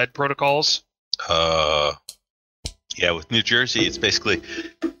to do lead protocols. Yeah, with New Jersey, it's basically...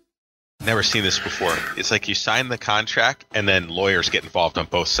 Never seen this before. It's like you sign the contract, and then lawyers get involved on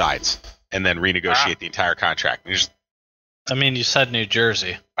both sides, and then renegotiate the entire contract. And you said New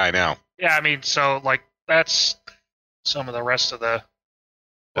Jersey. I know. Yeah, so, that's some of the rest of the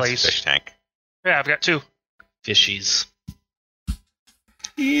place. That's a fish tank. Yeah, I've got 2. Fishies.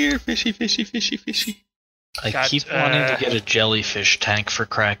 Here, fishy, fishy, fishy, fishy. I keep wanting to get a jellyfish tank for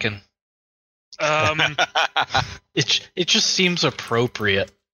Kraken. It just seems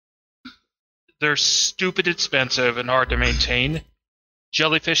appropriate. They're stupid expensive and hard to maintain.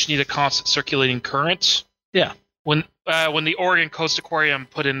 Jellyfish need a constant circulating current. Yeah. When the Oregon Coast Aquarium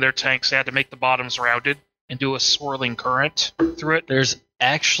put in their tanks, they had to make the bottoms rounded and do a swirling current through it. There's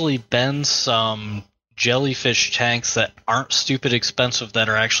actually been some jellyfish tanks that aren't stupid expensive that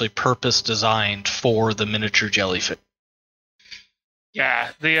are actually purpose designed for the miniature jellyfish.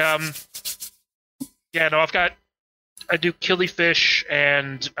 Yeah, I do killifish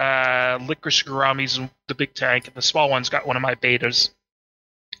and licorice gouramis in the big tank, and the small one's got one of my betas.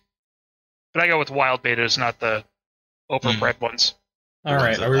 But I go with wild betas, not the overbred ones. All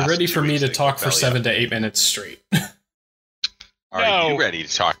right, are we ready for me to talk for 7 to 8 minutes straight? Are you ready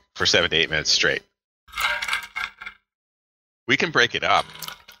to talk for 7 to 8 minutes straight? We can break it up.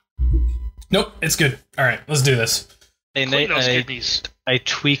 Nope, it's good. All right, let's do this. And I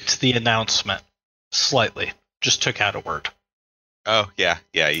tweaked the announcement slightly. Just took out a word. Oh, yeah.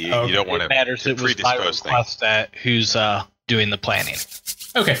 You don't want to matters. It was by request at who's doing the planning.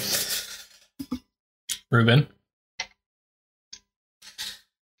 Okay. Ruben.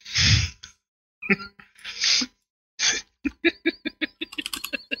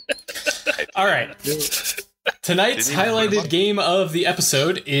 All right. Tonight's highlighted game of the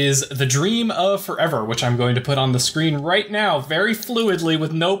episode is The Dream of Forever, which I'm going to put on the screen right now, very fluidly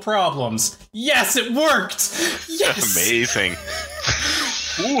with no problems. Yes, it worked! Yes! Amazing.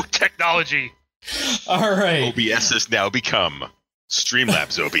 Ooh, technology. All right. OBS has now become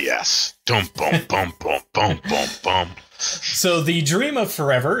Streamlabs OBS. Dum, bum, bum, bum, bum, bum, bum. So, The Dream of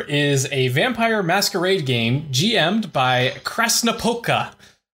Forever is a vampire masquerade game GM'd by Krasnopolka.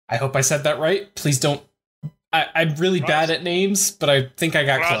 I hope I said that right. Please don't. I'm really bad at names, but I think I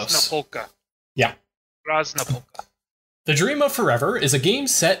got close. Krasnopolka. Yeah. Krasnopolka. The Dream of Forever is a game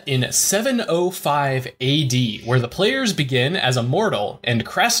set in 705 AD, where the players begin as a mortal, and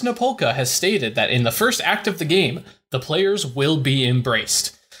Krasnopolka has stated that in the first act of the game, the players will be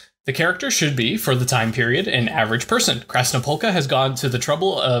embraced. The character should be, for the time period, an average person. Krasnopolka has gone to the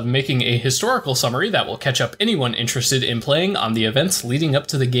trouble of making a historical summary that will catch up anyone interested in playing on the events leading up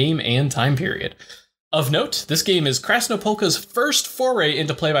to the game and time period. Of note, this game is Krasnopolka's first foray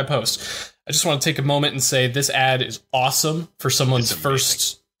into play-by-post. I just want to take a moment and say this ad is awesome for someone's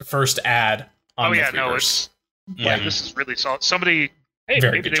first ad on this is really solid. Somebody,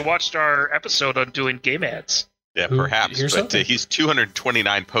 maybe they watched our episode on doing game ads. Yeah, perhaps, but he's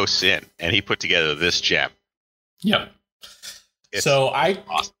 229 posts in, and he put together this gem. Yep. So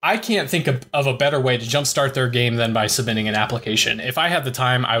I can't think of a better way to jumpstart their game than by submitting an application. If I had the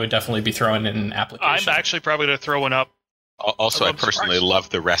time, I would definitely be throwing in an application. I'm actually probably going to throw one up. Also, I personally love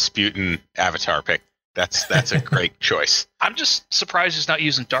the Rasputin avatar pick. That's a great choice. I'm just surprised he's not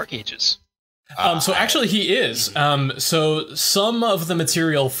using Dark Ages. So actually he is. So some of the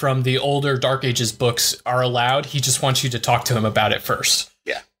material from the older Dark Ages books are allowed. He just wants you to talk to him about it first.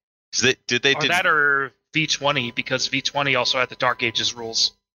 Yeah. Did that or V20, because V20 also had the Dark Ages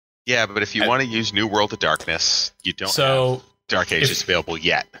rules. Yeah, but if you want to use New World of Darkness, you don't have Dark Ages available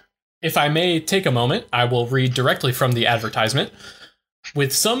yet. If I may take a moment, I will read directly from the advertisement.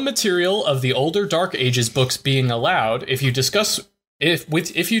 With some material of the older Dark Ages books being allowed, if you discuss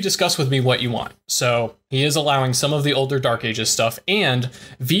with me what you want. So he is allowing some of the older Dark Ages stuff, and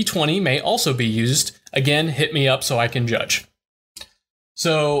V20 may also be used. Again, hit me up so I can judge.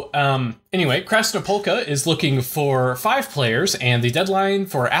 So, anyway, Krasnopolka is looking for 5 players, and the deadline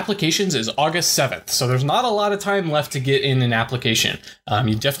for applications is August 7th. So there's not a lot of time left to get in an application.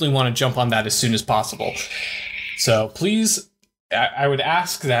 You definitely want to jump on that as soon as possible. So please I would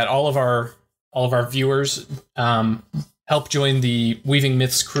ask that all of our viewers help join the Weaving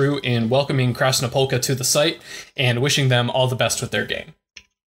Myths crew in welcoming Krasnopolka to the site and wishing them all the best with their game.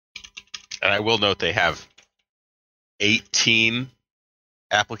 And I will note they have 18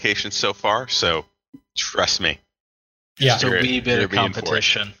 applications so far, so trust me. Yeah, Just a wee bit of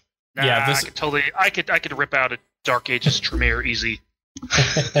competition. Nah, Yeah, I could rip out a Dark Ages Tremere easy.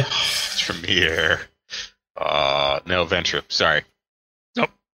 Tremere. No, Venture. Sorry.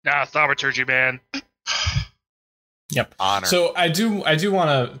 Nah, Thaumaturgy, man. Yep. Honor. So I do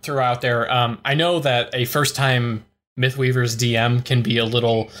want to throw out there. I know that a first time Mythweavers DM can be a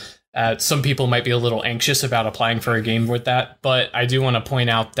little. Some people might be a little anxious about applying for a game with that, but I do want to point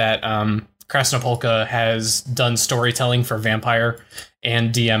out that Krasnopolka has done storytelling for Vampire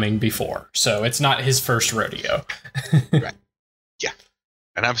and DMing before, so it's not his first rodeo. Right. Yeah.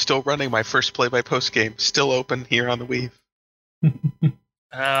 And I'm still running my first play-by-post game, still open here on the Weave.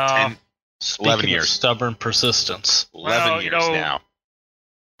 11 years. Stubborn persistence. 11 years now.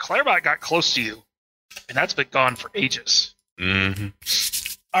 Claremont got close to you, and that's been gone for ages. Mm-hmm.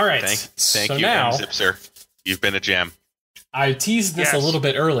 All right. Thank so you, now Zipser. You've been a gem. I teased this a little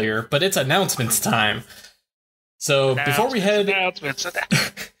bit earlier, but it's announcements time. So before we head,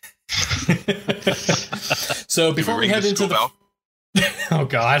 so before we head into the, oh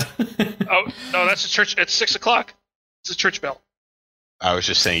god, oh no, that's a church. It's 6:00. It's a church bell. I was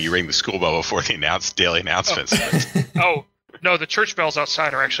just saying you ring the school bell before the daily announcements. Oh no, the church bells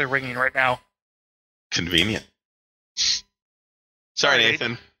outside are actually ringing right now. Convenient. Sorry,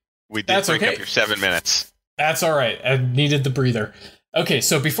 Nathan. We did break up your 7 minutes. That's all right. I needed the breather. Okay,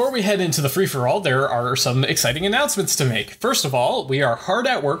 so before we head into the free-for-all, there are some exciting announcements to make. First of all, we are hard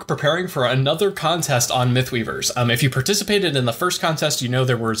at work preparing for another contest on Mythweavers. If you participated in the first contest, you know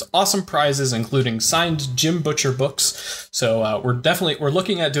there was awesome prizes, including signed Jim Butcher books. So we're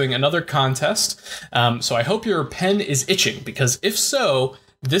looking at doing another contest. So I hope your pen is itching, because if so,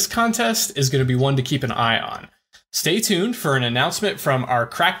 this contest is going to be one to keep an eye on. Stay tuned for an announcement from our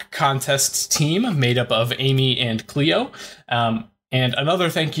Crack Contests team, made up of Amy and Cleo. And another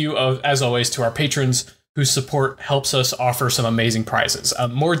thank you, as always, to our patrons whose support helps us offer some amazing prizes.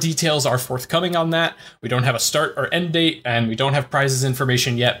 More details are forthcoming on that. We don't have a start or end date, and we don't have prizes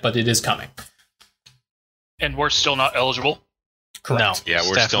information yet, but it is coming. And we're still not eligible? Correct. No, yeah,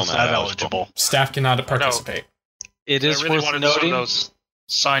 we're still not eligible. Staff cannot participate. It is worth noting. Those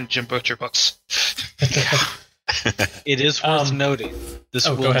signed Jim Butcher books. It is worth noting. This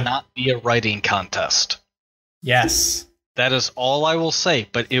will not be a writing contest. Yes. That is all I will say,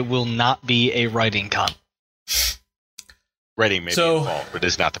 but it will not be a writing con. Writing may be involved, but it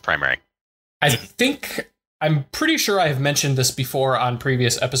is not the primary. I'm pretty sure I have mentioned this before on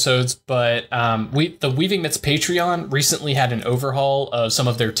previous episodes, but the Weaving Myths Patreon recently had an overhaul of some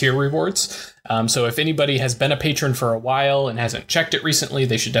of their tier rewards. So if anybody has been a patron for a while and hasn't checked it recently,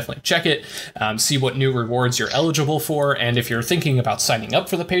 they should definitely check it, see what new rewards you're eligible for. And if you're thinking about signing up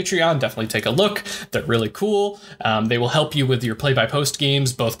for the Patreon, definitely take a look. They're really cool. They will help you with your play-by-post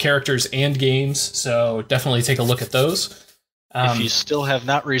games, both characters and games. So definitely take a look at those. If you still have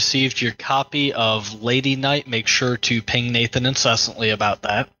not received your copy of Lady Night, make sure to ping Nathan incessantly about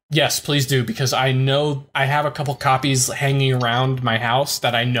that. Yes, please do, because I know I have a couple copies hanging around my house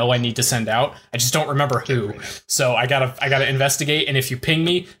that I know I need to send out. I just don't remember who. So I gotta investigate, and if you ping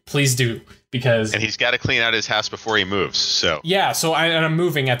me, please do, because and he's got to clean out his house before he moves. So yeah, so I'm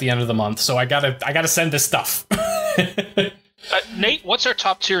moving at the end of the month, so I gotta send this stuff. Nate, what's our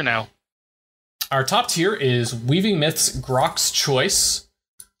top tier now? Our top tier is Weaving Myths Grok's Choice.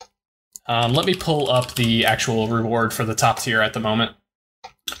 Let me pull up the actual reward for the top tier at the moment.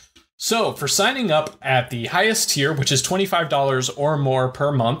 So, for signing up at the highest tier, which is $25 or more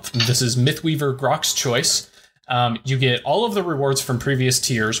per month, this is Mythweaver Grok's Choice, you get all of the rewards from previous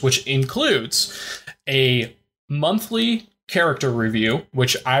tiers, which includes a monthly character review,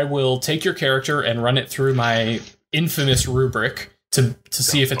 which I will take your character and run it through my infamous rubric to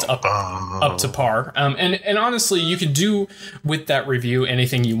see if it's up to par. And honestly, you can do with that review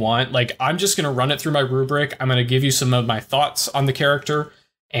anything you want. Like, I'm just going to run it through my rubric. I'm going to give you some of my thoughts on the character,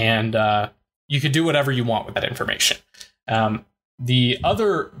 and you can do whatever you want with that information. The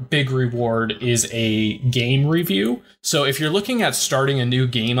other big reward is a game review. So if you're looking at starting a new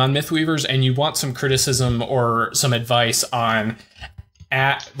game on Mythweavers and you want some criticism or some advice on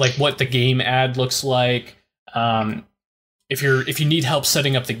like what the game ad looks like, if you need help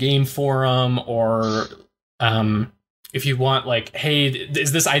setting up the game forum, or if you want, like, hey,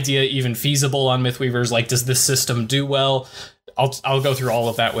 is this idea even feasible on Mythweavers? Like, does this system do well? I'll go through all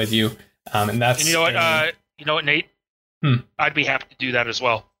of that with you. And that's And you know what, Nate? I'd be happy to do that as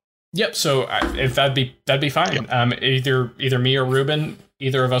well. Yep. So if that'd be fine. Yep. Either me or Ruben,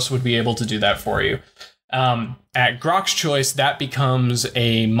 either of us would be able to do that for you. At Grok's Choice, that becomes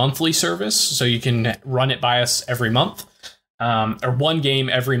a monthly service, so you can run it by us every month, or one game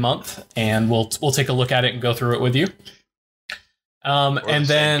every month, and we'll take a look at it and go through it with you. And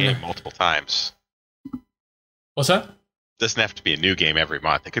then game multiple times. What's that? Doesn't have to be a new game every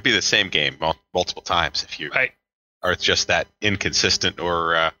month. It could be the same game multiple times if you Right. are just that inconsistent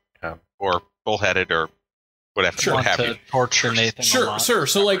or bullheaded or whatever. Sure. What Want have you. to torture Nathan a Sure. lot. So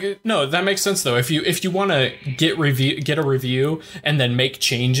no, that makes sense though. If you want to get a review and then make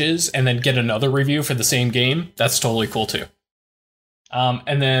changes and then get another review for the same game, that's totally cool too.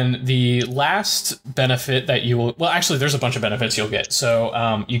 And then the last benefit that you will, well, actually, there's a bunch of benefits you'll get.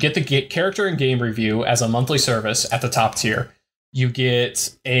 So you get the character and game review as a monthly service at the top tier. You get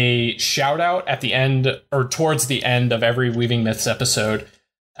a shout out at the end or towards the end of every Weaving Myths episode.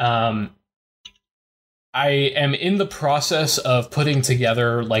 I am in the process of putting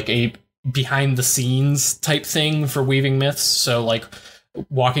together like a behind the scenes type thing for Weaving Myths. So like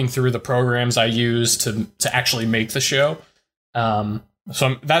walking through the programs I use to actually make the show.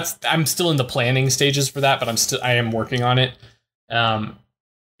 So I'm still in the planning stages for that, but I am working on it.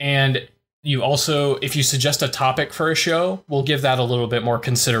 And you also, if you suggest a topic for a show, we'll give that a little bit more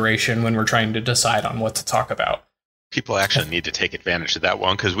consideration when we're trying to decide on what to talk about. People actually need to take advantage of that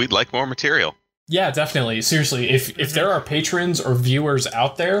one because we'd like more material. Yeah, definitely. Seriously, if there are patrons or viewers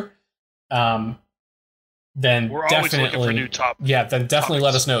out there, then We're always definitely looking for new topics. Yeah, then definitely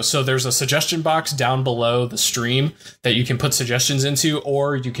let us know. So there's a suggestion box down below the stream that you can put suggestions into,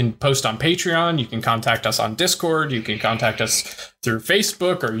 or you can post on Patreon. You can contact us on Discord. You can contact us through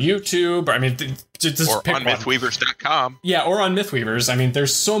Facebook or YouTube. I mean, just Or pick on one. mythweavers.com. Yeah, or on Mythweavers. I mean,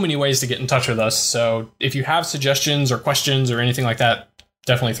 there's so many ways to get in touch with us. So if you have suggestions or questions or anything like that,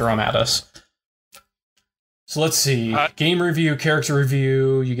 definitely throw them at us. So let's see. Game review, character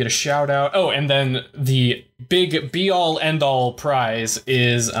review, you get a shout out. Oh, and then the big be-all, end-all prize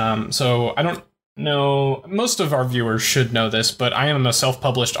is, so I don't know, most of our viewers should know this, but I am a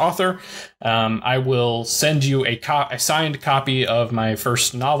self-published author. I will send you a signed copy of my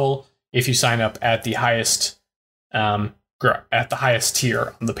first novel if you sign up at the highest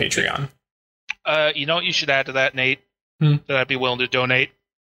tier on the Patreon. You know what you should add to that, Nate? That I'd be willing to donate?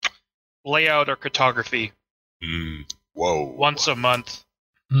 Layout or cartography. Whoa. Once a month.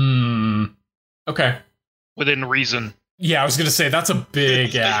 Okay. Within reason. Yeah, I was going to say, that's a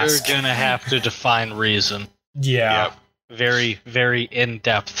big ask. You're gonna have to define reason. Yeah. Yep. Very, very in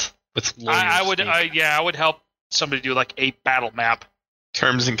depth with I lawyers. would help somebody do like a battle map.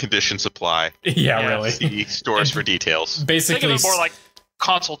 Terms and conditions apply. Yeah, Yeah. really. See stores for details. Think Basically, of it more like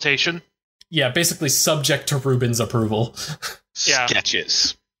consultation. yeah, basically subject to Ruben's approval. Yeah.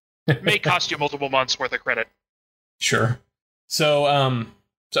 Sketches. May cost you multiple months worth of credit. Sure. So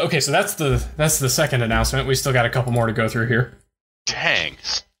okay, so that's the second announcement. We still got a couple more to go through here. Dang.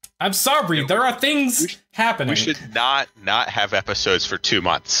 I'm sorry, there are things happening. We should not have episodes for 2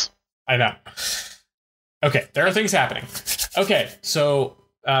 months. I know. Okay, there are things happening. Okay, so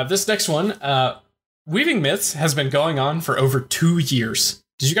this next one, Weaving Myths has been going on for over 2 years.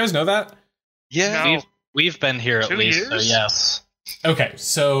 Did you guys know that? Yeah. No. We've been here at 2 least, so years? yes. Okay,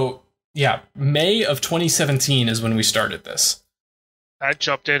 so yeah, May of 2017 is when we started this. I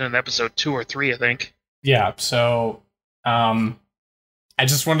jumped in episode 2 or 3, I think. Yeah, so I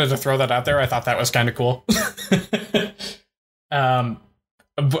just wanted to throw that out there. I thought that was kind of cool.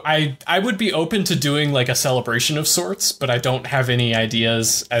 I would be open to doing like a celebration of sorts, but I don't have any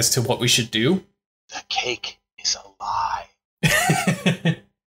ideas as to what we should do. The cake is a lie.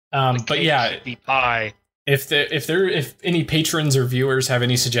 But Cake yeah, should be pie. if any patrons or viewers have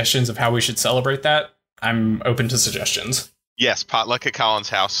any suggestions of how we should celebrate that, I'm open to suggestions. Yes, potluck at Colin's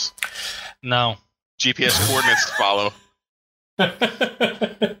house. No. GPS coordinates to follow.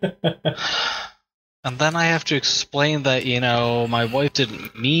 And then I have to explain that, my wife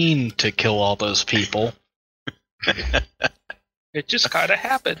didn't mean to kill all those people. It just kind of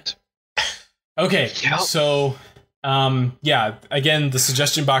happened. Okay, Yep. so yeah, again, the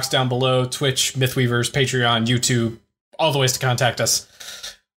suggestion box down below, Twitch, Mythweavers, Patreon, YouTube, all the ways to contact us.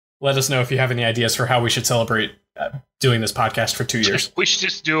 Let us know if you have any ideas for how we should celebrate doing this podcast for 2 years. We should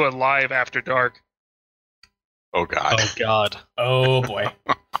just do a live after dark. Oh, God. Oh, God. Oh boy.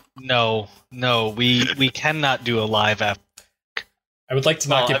 No, we cannot do a live app. I would like to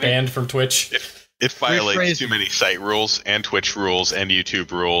not get banned from Twitch. It violates Rephrase- too many site rules and Twitch rules and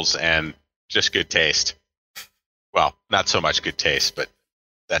YouTube rules and just good taste. Well, not so much good taste, but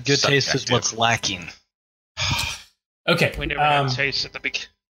that's Good taste is subjective. what's lacking. Okay. We never had taste at the beginning.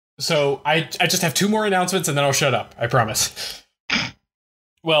 So I just have 2 more announcements and then I'll shut up. I promise.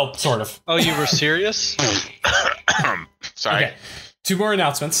 Well, sort of. Oh, you were serious? Sorry. Okay. 2 more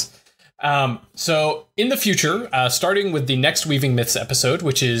announcements. So in the future, starting with the next Weaving Myths episode,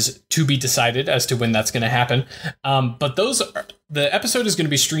 which is to be decided as to when that's going to happen. But the episode is going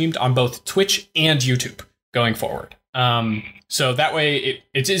to be streamed on both Twitch and YouTube going forward. So that way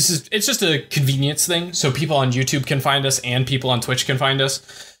it's just a convenience thing. So people on YouTube can find us and people on Twitch can find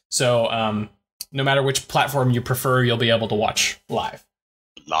us. So no matter which platform you prefer, you'll be able to watch live.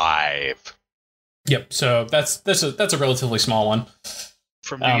 Yep. So that's a relatively small one.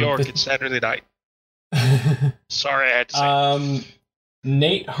 From New York, it's Saturday night. Sorry, I had to say.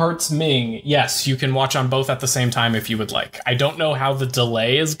 Nate Hart's Ming. Yes, you can watch on both at the same time if you would like. I don't know how the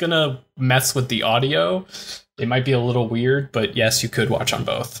delay is going to mess with the audio. It might be a little weird, but yes, you could watch on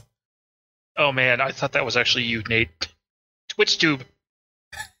both. Oh man, I thought that was actually you, Nate. TwitchTube.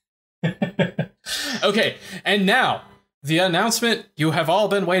 Okay, and now the announcement you have all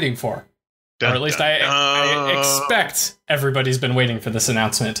been waiting for. Or at least I expect everybody's been waiting for this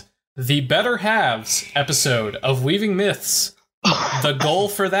announcement. The Better Halves episode of Weaving Myths, the goal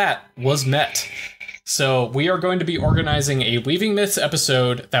for that was met. So we are going to be organizing a Weaving Myths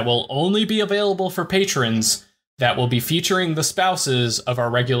episode that will only be available for patrons, that will be featuring the spouses of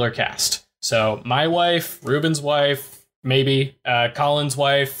our regular cast. So my wife, Ruben's wife, maybe Colin's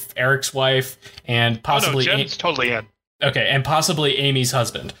wife, Eric's wife, and possibly... Oh no, Jen's totally in. Okay, and possibly Amy's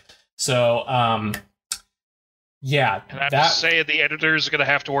husband. So, yeah. And I have to say, the editors are going to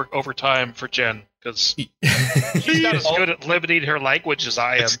have to work overtime for Jen, because she's not as good at limiting her language as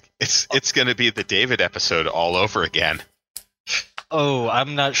I am. It's going to be the David episode all over again. Oh,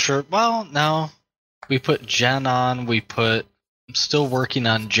 I'm not sure. Well, no. We put Jen on. I'm still working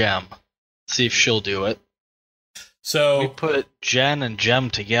on Gem. See if she'll do it. So we put Jen and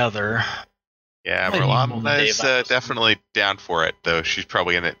Gem together. Yeah, Merlana is definitely down for it, though. She'd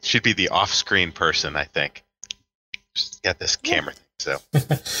be the off-screen person, I think. She's got this camera thing, so.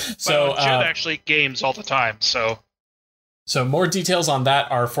 So Jen actually games all the time, so. So more details on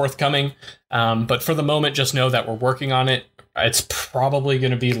that are forthcoming, but for the moment, just know that we're working on it. It's probably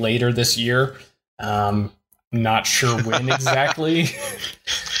going to be later this year. Not sure when exactly.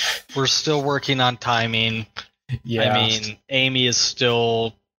 We're still working on timing. Yeah. I mean, Amy is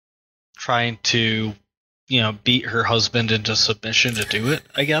still trying to, beat her husband into submission to do it,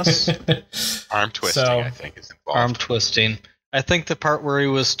 I guess. Arm twisting, I think, is involved. Arm twisting. I think the part where he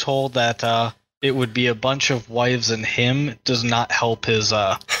was told that it would be a bunch of wives and him does not help his...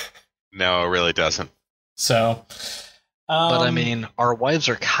 No, it really doesn't. So... but, I mean, our wives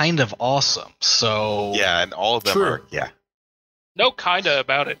are kind of awesome, so... Yeah, and all of them are, yeah. No kinda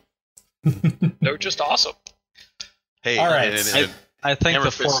about it. They're just awesome. Hey, all right. I think the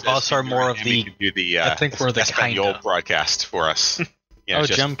 4 of us are more of the... Do the I think we're the Espanol broadcast for us. Yeah,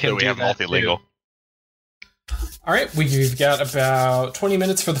 Jem can so we do have that multilingual. too. All right, we've got about 20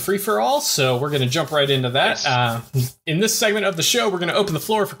 minutes for the free-for-all, so we're going to jump right into that. Yes. In this segment of the show, we're going to open the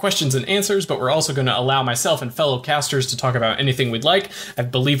floor for questions and answers, but we're also going to allow myself and fellow casters to talk about anything we'd like. I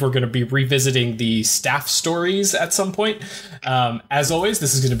believe we're going to be revisiting the staff stories at some point. As always,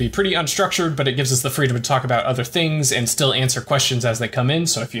 this is going to be pretty unstructured, but it gives us the freedom to talk about other things and still answer questions as they come in.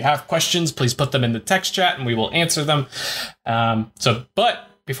 So if you have questions, please put them in the text chat and we will answer them. But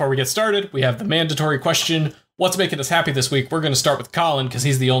before we get started, we have the mandatory question. What's making us happy this week? We're going to start with Colin because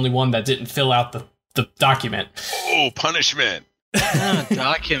he's the only one that didn't fill out the document. Oh, punishment.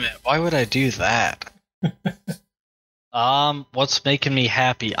 Document. Why would I do that? What's making me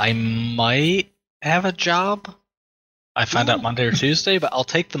happy? I might have a job. I find out Monday or Tuesday, but I'll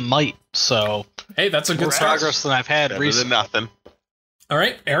take the might. So, hey, that's a good more start. progress than I've had Better recently. than nothing. All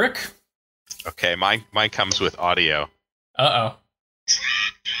right, Eric. Okay, mine comes with audio. Uh-oh.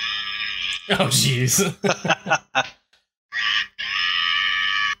 Oh, jeez.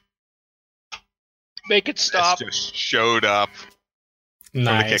 Make it stop. This just showed up from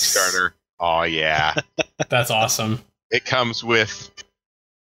the Nice. Kickstarter. Oh, yeah. That's awesome. It comes with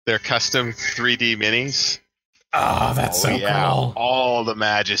their custom 3D minis. Oh, that's so cool. All the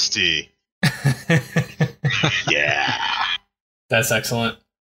majesty. Yeah. That's excellent.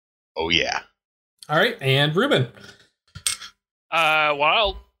 Oh, yeah. All right, and Ruben.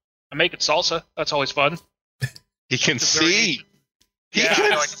 Well, I'm making salsa. That's always fun. He can see. He Yeah,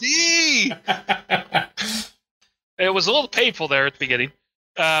 can I know. see. It was a little painful there at the beginning.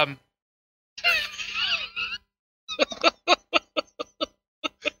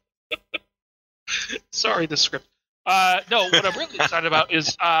 Sorry, the script. No, what I'm really excited about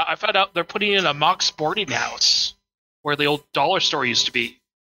is I found out they're putting in a mock sporting house where the old dollar store used to be.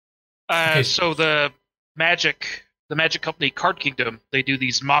 Okay. So the Magic company Card Kingdom, they do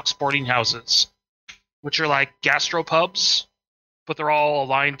these mock sporting houses, which are like gastropubs, but they're all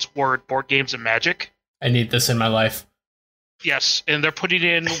aligned toward board games and Magic. I need this in my life. Yes, and they're putting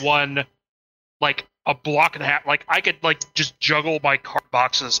in one like a block and a half. Like I could like just juggle my card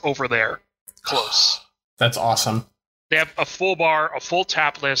boxes over there, close. That's awesome. They have a full bar, a full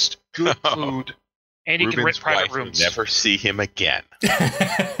tap list, good food, and you can rent Ruben's private wife rooms. will never see him again.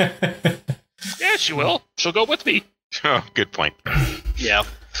 Yeah, she will. She'll go with me. Oh, good point. Yeah.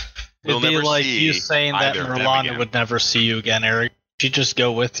 We'll It'd be never like see you saying that either of them Merlana again. would never see you again, Eric. She'd just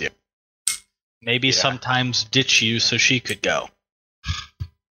go with you. Maybe Yeah. sometimes ditch you so she could go.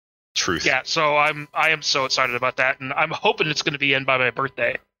 Truth. Yeah, so I am so excited about that, and I'm hoping it's going to be in by my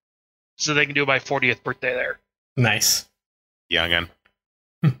birthday, so they can do my 40th birthday there. Nice. Youngin.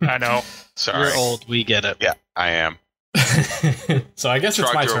 I know. Sorry. You're old, we get it. Yeah, I am. So I guess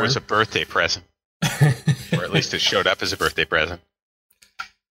it's my Trogdor turn. was a birthday present. Or at least it showed up as a birthday present.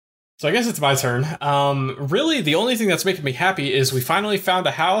 So I guess it's my turn. Really, the only thing that's making me happy is we finally found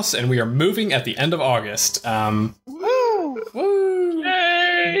a house and we are moving at the end of August. Woo! Woo!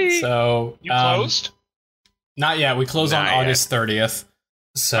 Yay! So You closed? Not yet. We close on Not yet. August 30th.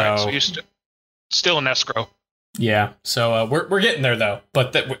 So, Alright, so you're still in escrow. yeah. So we're getting there though,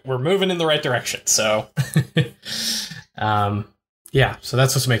 but we're moving in the right direction. So, yeah. So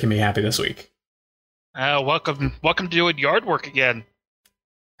that's what's making me happy this week. Welcome to doing yard work again.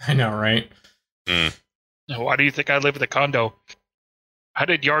 I know, right? Why do you think I live in a condo? I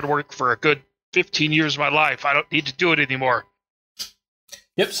did yard work for a good 15 years of my life. I don't need to do it anymore.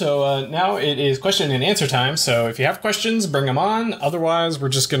 Yep, so now it is question and answer time. So if you have questions, bring them on. Otherwise, we're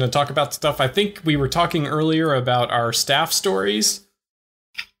just going to talk about stuff. I think we were talking earlier about our staff stories.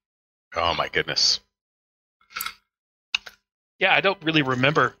 Oh my goodness. Yeah, I don't really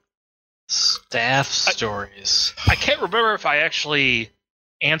remember. Staff stories. I can't remember if I actually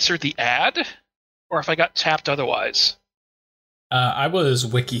answered the ad or if I got tapped otherwise. I was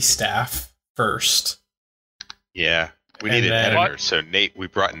wiki staff first. Yeah. We And need an then- editor, so we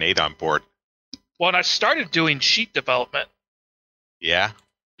brought Nate on board. Well, and I started doing sheet development. Yeah?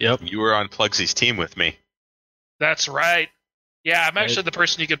 Yep. You were on Plugsy's team with me. That's right. Yeah, I'm actually the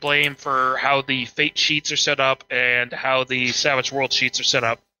person you could blame for how the Fate sheets are set up and how the Savage World sheets are set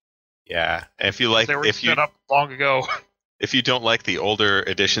up. Yeah. And if you like They were if you set up long ago. if you don't like the older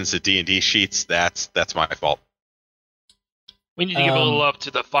editions of D&D sheets, that's my fault. We need to give a little up to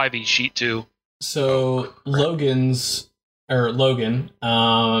the 5e sheet too. So Logan,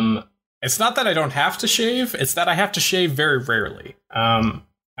 it's not that I don't have to shave, it's that I have to shave very rarely. I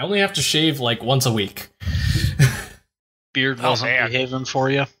only have to shave like once a week. Beard Oh, wasn't man. behaving for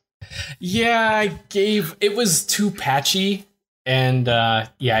you. Yeah, it was too patchy, and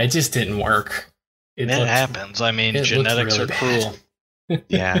yeah, it just didn't work. It looked- happens. I mean, it looked genetics really are bad. cruel.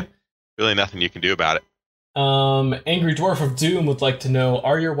 Yeah. Really nothing you can do about it. Angry Dwarf of Doom would like to know,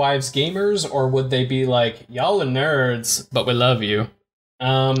 are your wives gamers, or would they be like, y'all are nerds, but we love you?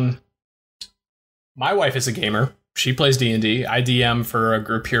 My wife is a gamer. She plays D&D. I DM for a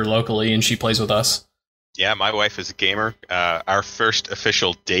group here locally, and she plays with us. Yeah, my wife is a gamer. Our first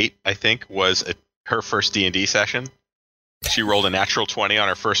official date, I think, was her first D&D session. She rolled a natural 20 on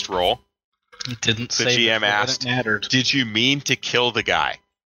her first roll. It didn't The say GM before that asked, it mattered. "Did you mean to kill the guy?"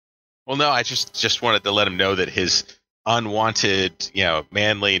 Well, no, I just wanted to let him know that his unwanted,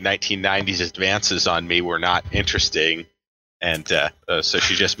 manly 1990s advances on me were not interesting. And so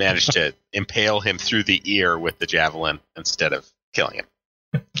she just managed to impale him through the ear with the javelin instead of killing him.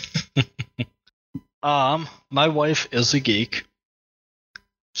 My wife is a geek.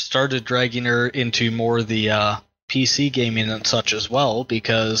 Started dragging her into more the PC gaming and such as well,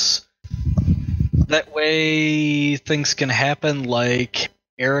 because that way things can happen like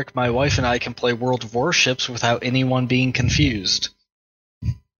Eric, my wife, and I can play World of Warships without anyone being confused.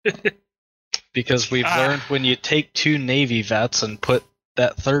 Because we've learned when you take two Navy vets and put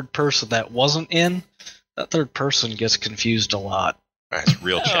that third person that wasn't in, that third person gets confused a lot. That's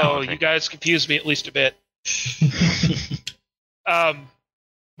real Oh, challenging. you guys confused me at least a bit.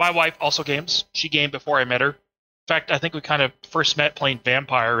 My wife also games. She gamed before I met her. In fact, I think we kind of first met playing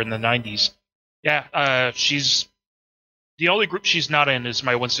Vampire in the 90s. Yeah, she's... The only group she's not in is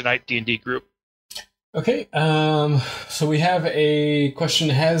my Wednesday night D&D group. Okay, so we have a question.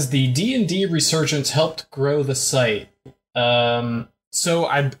 Has the D&D resurgence helped grow the site?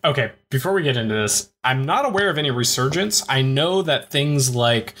 Okay, before we get into this, I'm not aware of any resurgence. I know that things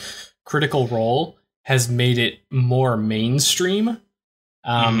like Critical Role has made it more mainstream.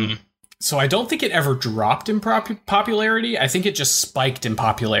 So I don't think it ever dropped in popularity. I think it just spiked in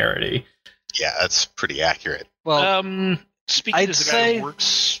popularity. Yeah, that's pretty accurate. Well, speaking I'd as a guy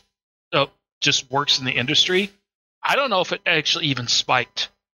who just works in the industry, I don't know if it actually even spiked.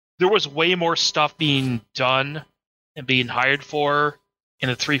 There was way more stuff being done and being hired for in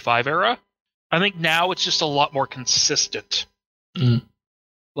the 3.5 era. I think now it's just a lot more consistent. Mm.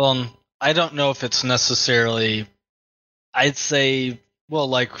 well, I don't know if it's necessarily. I'd say, well,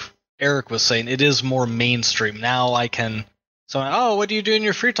 like Eric was saying, it is more mainstream now. I can. So, oh, what do you do in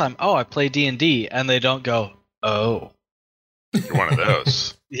your free time? Oh, I play D&D, and they don't go, oh, You're one of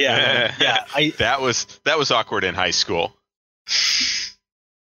those. yeah. That was awkward in high school.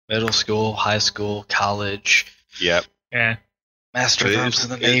 Middle school, high school, college, Yep. Yeah. master But verbs in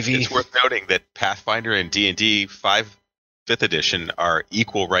the Navy. It's worth noting that Pathfinder and D&D 5th edition are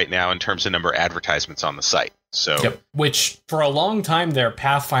equal right now in terms of number of advertisements on the site. So Yep. Which for a long time there,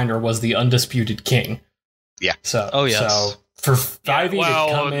 Pathfinder was the undisputed king. Yeah. So Oh, yes. So for 5e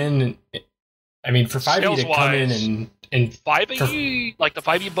to come in, for 5e to come in and 5e, like the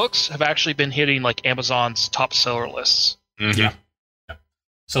 5e books, have actually been hitting like Amazon's top seller lists. mhm. Yeah.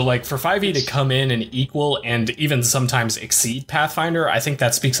 So, like, for 5e to come in and equal and even sometimes exceed Pathfinder, I think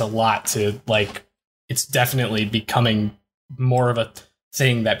that speaks a lot to, like, it's definitely becoming more of a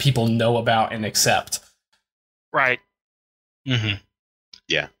thing that people know about and accept. Right. Mm-hmm.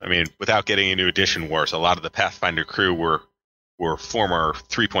 Yeah, I mean, without getting into edition wars, a lot of the Pathfinder crew were former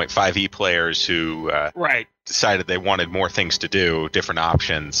 3.5e players who Right. decided they wanted more things to do, different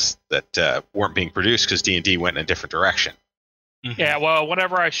options that weren't being produced because D&D went in a different direction. Yeah, well,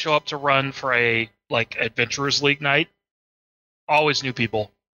 whenever I show up to run for a like Adventurers League night, always new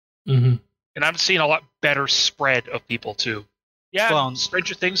people. Mm-hmm. And I'm seeing a lot better spread of people too. Yeah, Well,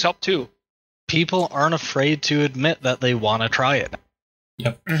 Stranger Things help too. People aren't afraid to admit that they want to try it.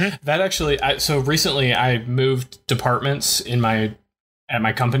 Yep. Mhm. That actually, so recently I moved departments at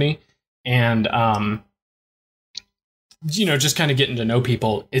my company, and just kind of getting to know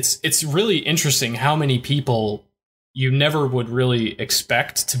people. It's really interesting how many people you never would really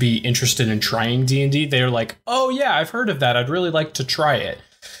expect to be interested in trying D&D. They're like, "Oh yeah, I've heard of that. I'd really like to try it."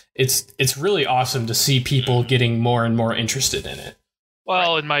 It's really awesome to see people getting more and more interested in it.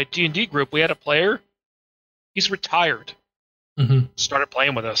 Well, in my D&D group, we had a player. He's retired. Mm-hmm. Started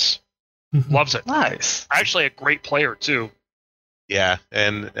playing with us. Loves it. Nice. Actually, a great player too. Yeah,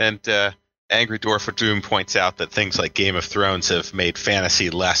 and Angry Dwarf of Doom points out that things like Game of Thrones have made fantasy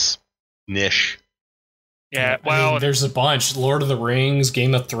less niche. Yeah. I Well, mean, there's a bunch: Lord of the Rings,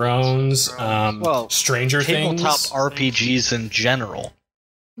 Game of Thrones, Well, Stranger Tabletop Things. RPGs in general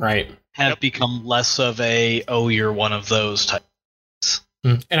Right. have become less of a, oh, you're one of those type.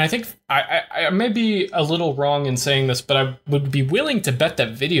 And I think I may be a little wrong in saying this, but I would be willing to bet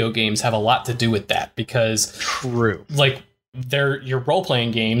that video games have a lot to do with that, because True. like they're your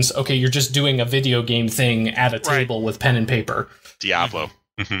role-playing games. Okay, you're just doing a video game thing at a table with pen and paper. Diablo.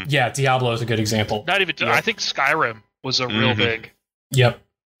 Mhm. Yeah, Diablo is a good example. not even. Yep. I think Skyrim was a real Mhm. big Yep.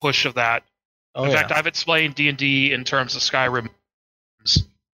 push of that. Oh, In yeah. fact, I've explained D&D in terms of Skyrim.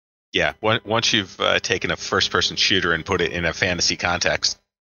 Yeah, once you've taken a first-person shooter and put it in a fantasy context,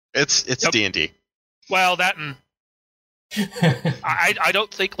 it's Yep. D&D. Well, that and I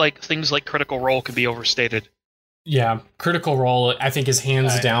don't think like things like Critical Role can be overstated. Yeah, Critical Role, I think, is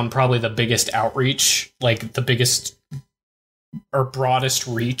hands Right. down probably the biggest outreach, like the biggest or broadest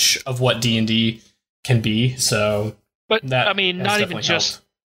reach of what D&D can be. So But that I mean, has not definitely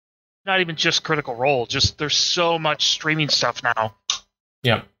even just Critical Role. Just there's so much streaming stuff now.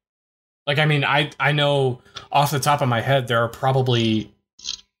 Yeah. Like, I mean, I know off the top of my head, there are probably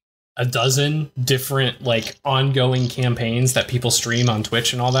a dozen different, like, ongoing campaigns that people stream on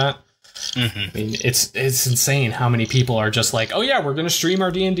Twitch and all that. Mm-hmm. I mean, it's insane how many people are just like, oh yeah, we're going to stream our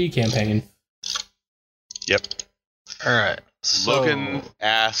D&D campaign. Yep. All right. So, Logan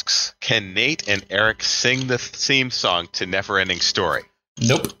asks, can Nate and Eric sing the theme song to Neverending Story?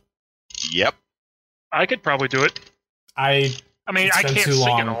 Nope. Yep. I could probably do it. I mean, It's I been can't too sing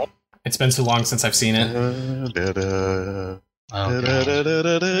long. it all. It's been so long since I've seen it. oh,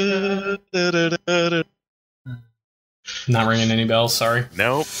 God. Not ringing any bells, sorry.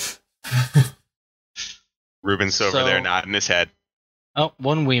 Nope. Ruben's over So- there nodding his head. Oh,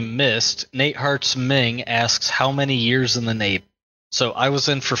 one we missed. Nate Hart's Ming asks how many years in the Navy. So I was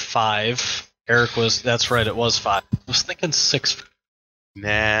in for 5. Eric was. That's right. It was 5. I was thinking 6.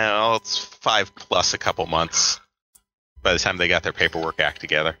 Now it's 5 plus a couple months by the time they got their paperwork act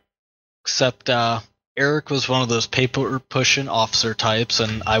together. Except Eric was one of those paper pushing officer types,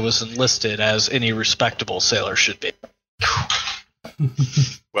 and I was enlisted as any respectable sailor should be.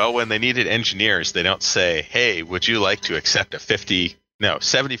 Well, when they needed engineers, they don't say, "Hey, would you like to accept a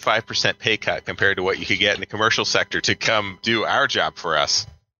 75% pay cut compared to what you could get in the commercial sector to come do our job for us?"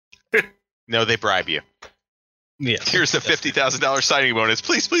 No, they bribe you. Yes. Here's the $50,000 signing bonus.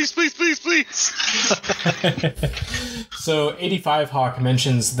 Please, please, please, please, please. So 85 Hawk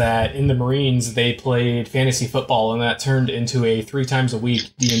mentions that in the Marines they played fantasy football, and that turned into a 3 times a week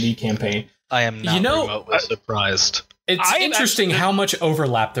D&D campaign. I am not remotely surprised. It's interesting how much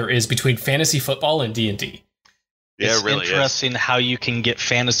overlap there is between fantasy football and D&D. Yeah, It's it really interesting how you can get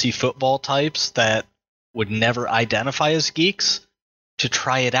fantasy football types that would never identify as geeks to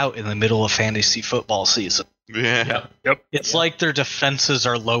try it out in the middle of fantasy football season. Yeah. Yep. It's like their defenses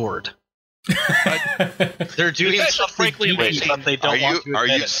are lowered. They're doing That's something frankly geeky, amazing. but they don't want to Are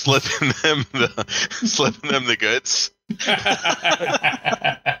admit you it. slipping them the goods?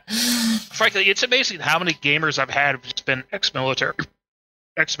 Frankly, it's amazing how many gamers I've had who've just been ex-military.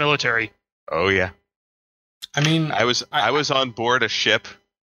 Oh yeah. I mean, I was on board a ship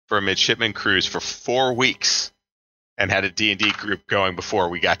for a midshipman cruise for 4 weeks and had a D&D group going before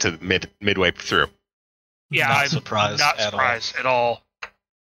we got to midway through. Yeah, Not I'm surprised not at surprised at all.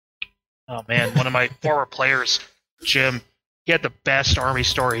 Oh man, one of my former players, Jim, he had the best army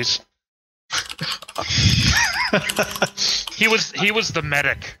stories. He was the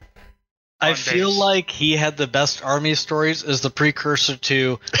medic. I on feel base. like he had the best army stories as the precursor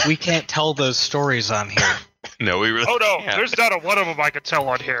to we can't tell those stories on here. No, we really Oh no, can't. there's not a one of them I could tell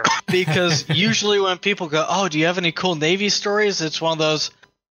on here. Because usually when people go, "Oh, do you have any cool Navy stories?" It's one of those,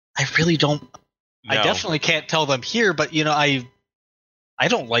 I really don't. I No. definitely can't tell them here, but I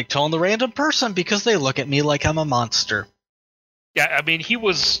don't like telling the random person because they look at me like I'm a monster. Yeah, I mean he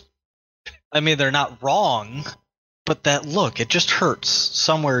was. I mean, they're not wrong, but that look, it just hurts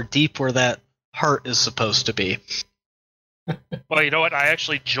somewhere deep where that heart is supposed to be. Well, you know what? I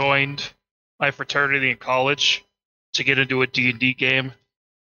actually joined my fraternity in college to get into a D&D game.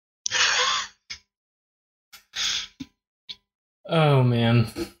 oh man.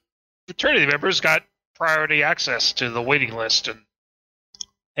 Fraternity members got priority access to the waiting list, and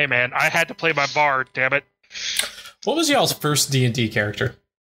hey, man, I had to play my bard. Damn it! What was y'all's first D&D character?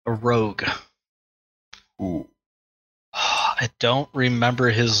 A rogue. Ooh. I don't remember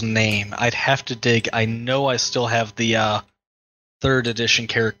his name. I'd have to dig. I know I still have the 3rd edition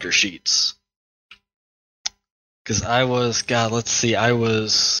character sheets. Because I was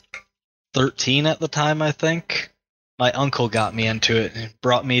 13 at the time, I think. My uncle got me into it and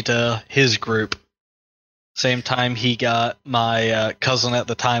brought me to his group. Same time he got my cousin at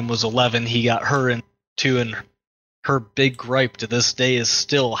the time was 11. He got her into, and her big gripe to this day is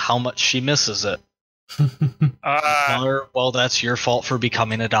still how much she misses it. Well, that's your fault for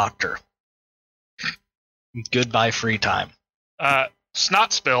becoming a doctor. Goodbye, free time.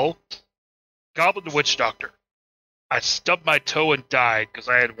 Snot spill, Goblin the Witch Doctor. I stubbed my toe and died because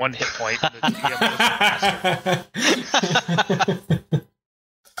I had 1 hit point. And the DM was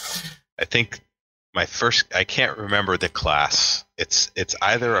I think my first, I can't remember the class. It's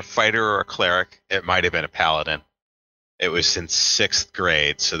either a fighter or a cleric. It might have been a paladin. It was in 6th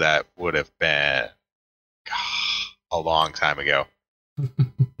grade, so that would have been a long time ago.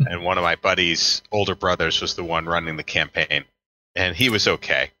 And one of my buddy's older brothers was the one running the campaign. And he was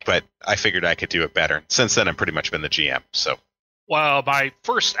okay, but I figured I could do it better. Since then, I've pretty much been the GM. So, Well, my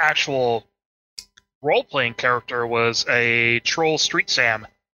first actual role-playing character was a troll street Sam,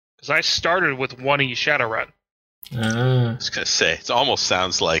 because I started with 1E Shadowrun. I was going to say, it almost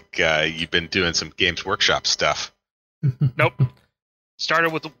sounds like you've been doing some Games Workshop stuff. Nope.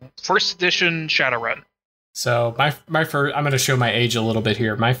 Started with the 1st edition Shadowrun. So my first, I'm going to show my age a little bit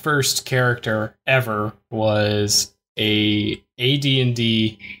here. My first character ever was a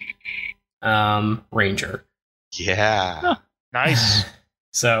AD&D ranger. Yeah. Nice.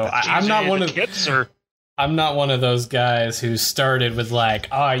 So I'm not one of kids, or I'm not one of those guys who started with like,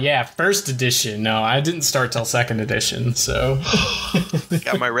 oh yeah, 1st edition. No, I didn't start till 2nd edition. So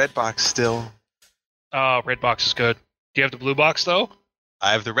Got my red box still. red box is good. Do you have the blue box though?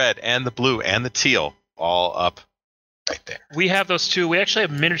 I have the red and the blue and the teal all up right there. We have those too. We actually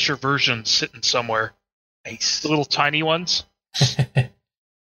have miniature versions sitting somewhere. Nice. The little tiny ones.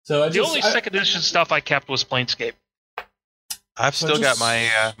 So The only 2nd edition stuff I kept was Planescape. I've still got my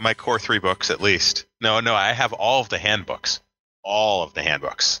my core 3 books at least. No, I have all of the handbooks. All of the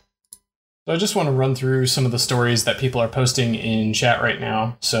handbooks. So I just want to run through some of the stories that people are posting in chat right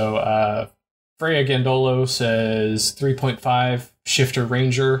now. So Freya Gandolo says 3.5 Shifter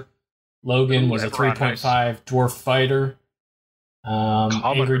Ranger. Logan was a Eberron, 3.5 Dwarf Fighter.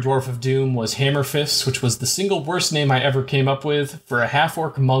 Angry Dwarf of Doom was Hammerfist, which was the single worst name I ever came up with for a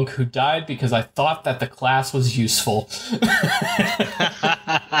half-orc monk who died because I thought that the class was useful.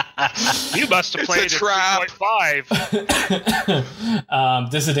 You must have played at 3.5.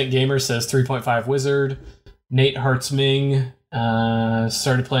 Dissident Gamer says 3.5 Wizard. Nate Hartzming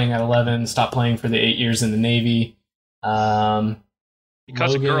started playing at 11, stopped playing for the 8 years in the Navy.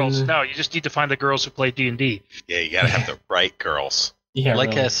 Because of girls. No, you just need to find the girls who play D&D. Yeah, you gotta have the right girls. Yeah, like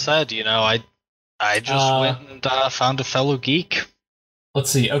really. I said, I just went and found a fellow geek. Let's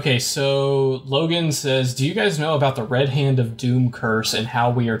see. Okay, so Logan says, do you guys know about the Red Hand of Doom curse and how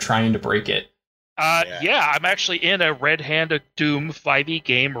we are trying to break it? Yeah, I'm actually in a Red Hand of Doom 5e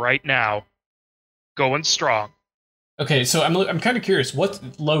game right now. Going strong. Okay, so I'm kind of curious.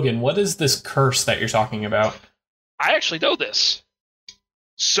 Logan, what is this curse that you're talking about? I actually know this.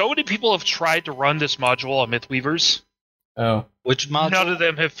 So many people have tried to run this module on Mythweavers. Oh. Which module? None of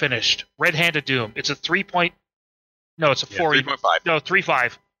them have finished. Red Hand of Doom. It's a 3. No, it's a 4e. 3.5. No,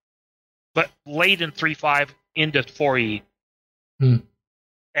 3.5. But late in 3.5 into 4e. And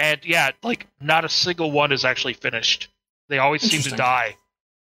yeah, like not a single one is actually finished. They always seem to die.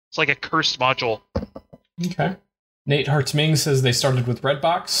 It's like a cursed module. Okay. Nate Hartzming says they started with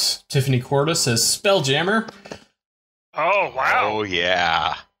Redbox. Tiffany Corda says Spelljammer. Oh, wow. Oh,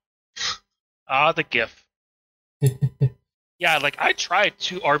 yeah. The GIF. Yeah, like I tried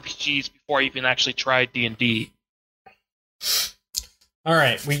 2 RPGs before I even actually tried D&D. All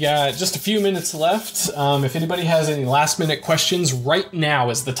right, we got just a few minutes left. If anybody has any last-minute questions, right now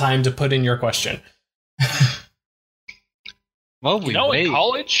is the time to put in your question. Well, in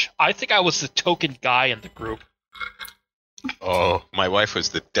college, I think I was the token guy in the group. Oh, my wife was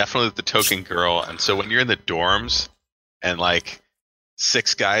definitely the token girl, and so when you're in the dorms and like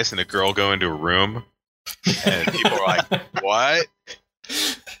 6 guys and a girl go into a room, and people are like, "What?"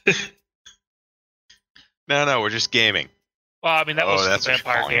 No, we're just gaming. Well, I mean that was that's the what you're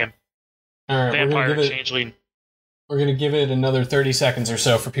vampire calling game. All right, Vampire Changeling. We're going to give it another 30 seconds or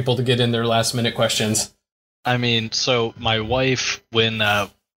so for people to get in their last-minute questions. I mean, so my wife, when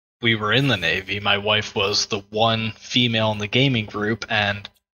we were in the Navy, my wife was the one female in the gaming group, and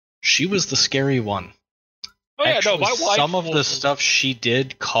she was the scary one. Oh yeah, Actually, no, my wife. some of the stuff she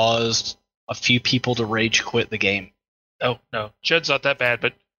did caused a few people to rage quit the game. Oh no, Jed's not that bad,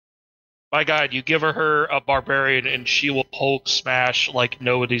 but my God, you give her a barbarian and she will Hulk smash like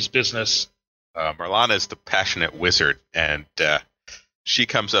nobody's business. Marlana is the passionate wizard, and she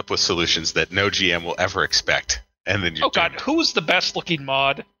comes up with solutions that no GM will ever expect. And then God, who's the best looking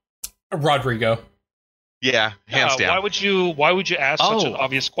mod? Rodrigo. Yeah, hands down. Why would you ask such an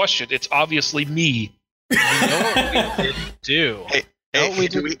obvious question? It's obviously me. You know what we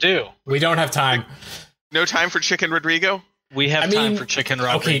didn't do? We don't have time. No time for Chicken Rodrigo? We have time for Chicken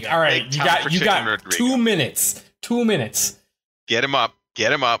Rodrigo. Okay, all right. You got 2 minutes. 2 minutes. Get him up.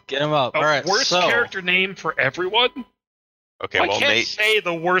 All right. Worst character name for everyone? Okay, I can't say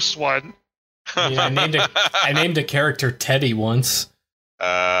the worst one. Yeah, I named a character Teddy once.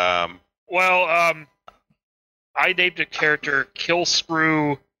 I named a character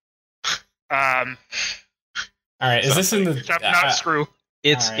Killscrew. All right, is this in the... not Screw.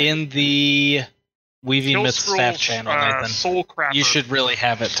 It's in the Weaving Myths staff channel, Nathan. Soul Crapper. You should really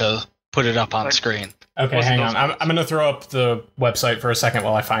have it to put it up on screen. Okay, hang on. I'm going to throw up the website for a second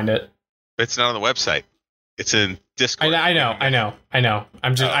while I find it. It's not on the website. It's in Discord. I know.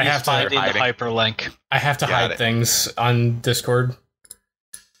 I'm just. I have to find the hyperlink. I have to hide things on Discord.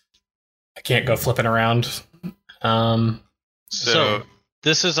 I can't go flipping around. So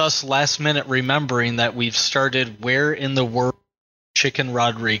this is us last minute remembering that we've started Where in the World Chicken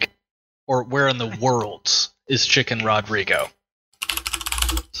Rodrigo, or Where in the Worlds is Chicken Rodrigo.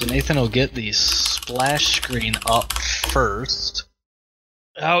 So Nathan will get the splash screen up first.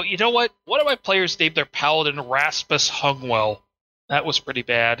 Oh, you know what? One of my players named their paladin Rasmus Hungwell. That was pretty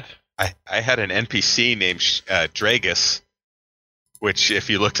bad. I had an NPC named Dragus, which,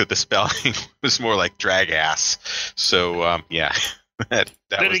 if you looked at the spelling, was more like drag-ass. So, yeah. that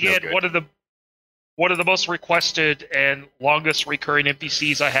then was again, no good. one of the most requested and longest recurring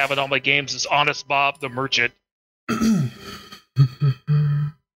NPCs I have in all my games is Honest Bob the Merchant.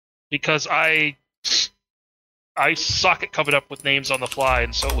 Because I suck at coming up with names on the fly,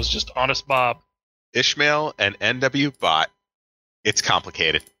 and so it was just Honest Bob. Ishmael and NW Bot. It's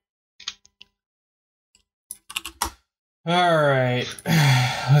complicated. All right.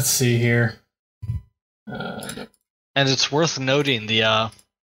 Let's see here. And it's worth noting the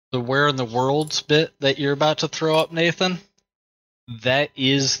Where in the Worlds bit that you're about to throw up, Nathan. That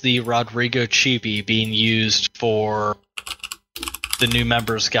is the Rodrigo Chibi being used for the new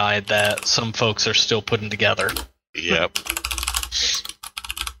members guide that some folks are still putting together. Yep.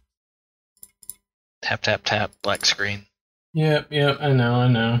 Tap, tap, tap, black screen. Yep, I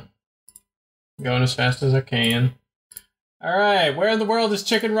know. Going as fast as I can. Alright, where in the world is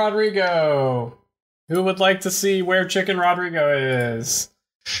Chicken Rodrigo? Who would like to see where Chicken Rodrigo is?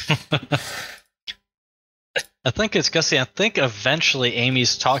 I think it's Gussie. I think eventually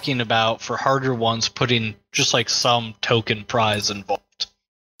Amy's talking about, for harder ones, putting just like some token prize involved.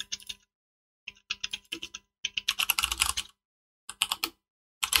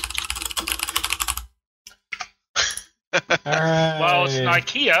 Alright. Well, it's an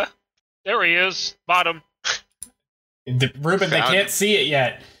IKEA. There he is, bottom. Ruben, they can't see it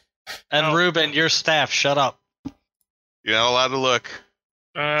yet. And Oh. Ruben, your staff, shut up. You're not allowed to look.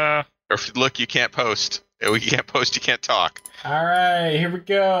 Uh, Or if you look, you can't post. If you can't post, you can't talk. Alright, here we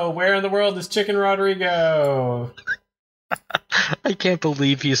go. Where in the world is Chicken Rodrigo? I can't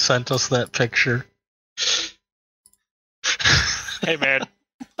believe you sent us that picture. hey, man.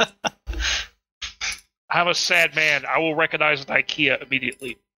 I'm a sad man. I will recognize an IKEA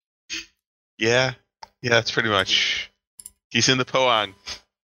immediately. Yeah, that's pretty much. He's in the Poang.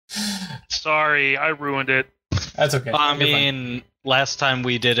 Sorry, I ruined it. That's okay. I You're fine. mean, last time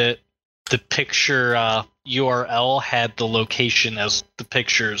we did it, the picture URL had the location as the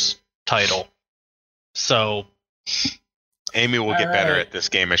picture's title. So, Amy will get better Alright. at this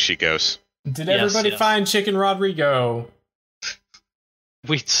game as she goes. Did Yes, everybody yes. find Chicken Rodrigo?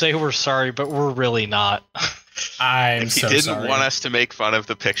 we'd say we're sorry, but we're really not. I'm If he so didn't sorry. want us to make fun of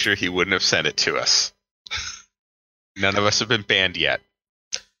the picture, he wouldn't have sent it to us. None of us have been banned yet.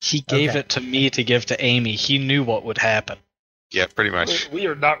 He gave Okay. it to me to give to Amy. He knew what would happen. Yeah, pretty much. We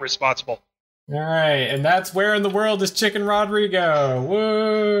are not responsible. Alright, and that's where in the world is Chicken Rodrigo.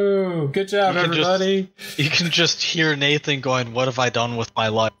 Woo! Good job, You can just- everybody. You can just hear Nathan going, "What have I done with my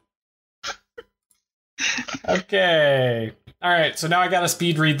life?" Okay. Alright, so now I gotta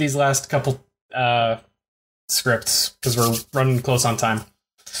speed read these last couple scripts, because we're running close on time.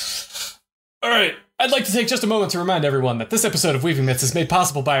 Alright, I'd like to take just a moment to remind everyone that this episode of Weaving Myths is made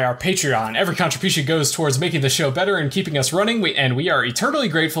possible by our Patreon. Every contribution goes towards making the show better and keeping us running, and we are eternally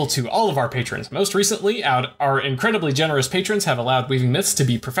grateful to all of our patrons. Most recently, our incredibly generous patrons have allowed Weaving Myths to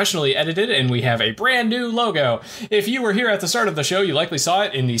be professionally edited, and we have a brand new logo. If you were here at the start of the show, you likely saw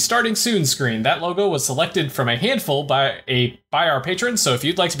it in the Starting Soon screen. That logo was selected from a handful by our patrons, so if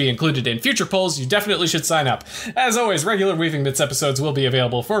you'd like to be included in future polls, you definitely should sign up. As always, regular Weaving Myths episodes will be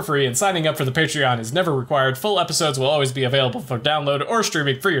available for free, and signing up for the Patreon is never required. Full episodes will always be available for download or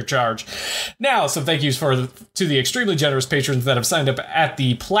streaming free of charge. Now, some thank yous to the extremely generous patrons that have signed up at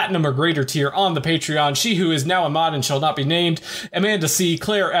the Platinum or Greater tier on the Patreon. She who is now a mod and shall not be named, Amanda C,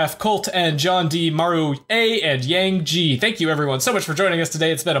 Claire F, Colt N, John D, Maru A, and Yang G. Thank you everyone so much for joining us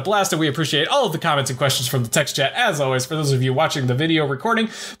today. It's been a blast, and we appreciate all of the comments and questions from the text chat. As always, for those of you watching the video recording,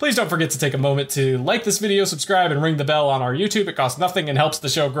 please don't forget to take a moment to like this video, subscribe, and ring the bell on our YouTube. It costs nothing and helps the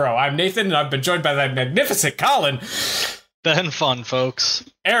show grow. I'm Nathan, and I've been joined by that magnificent Colin, Been fun, folks.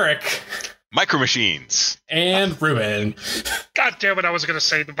 Eric, Micro Machines. and Ruben. God damn it, I was going to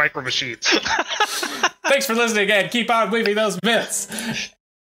say the micro machines. Thanks for listening, and keep on weaving those myths.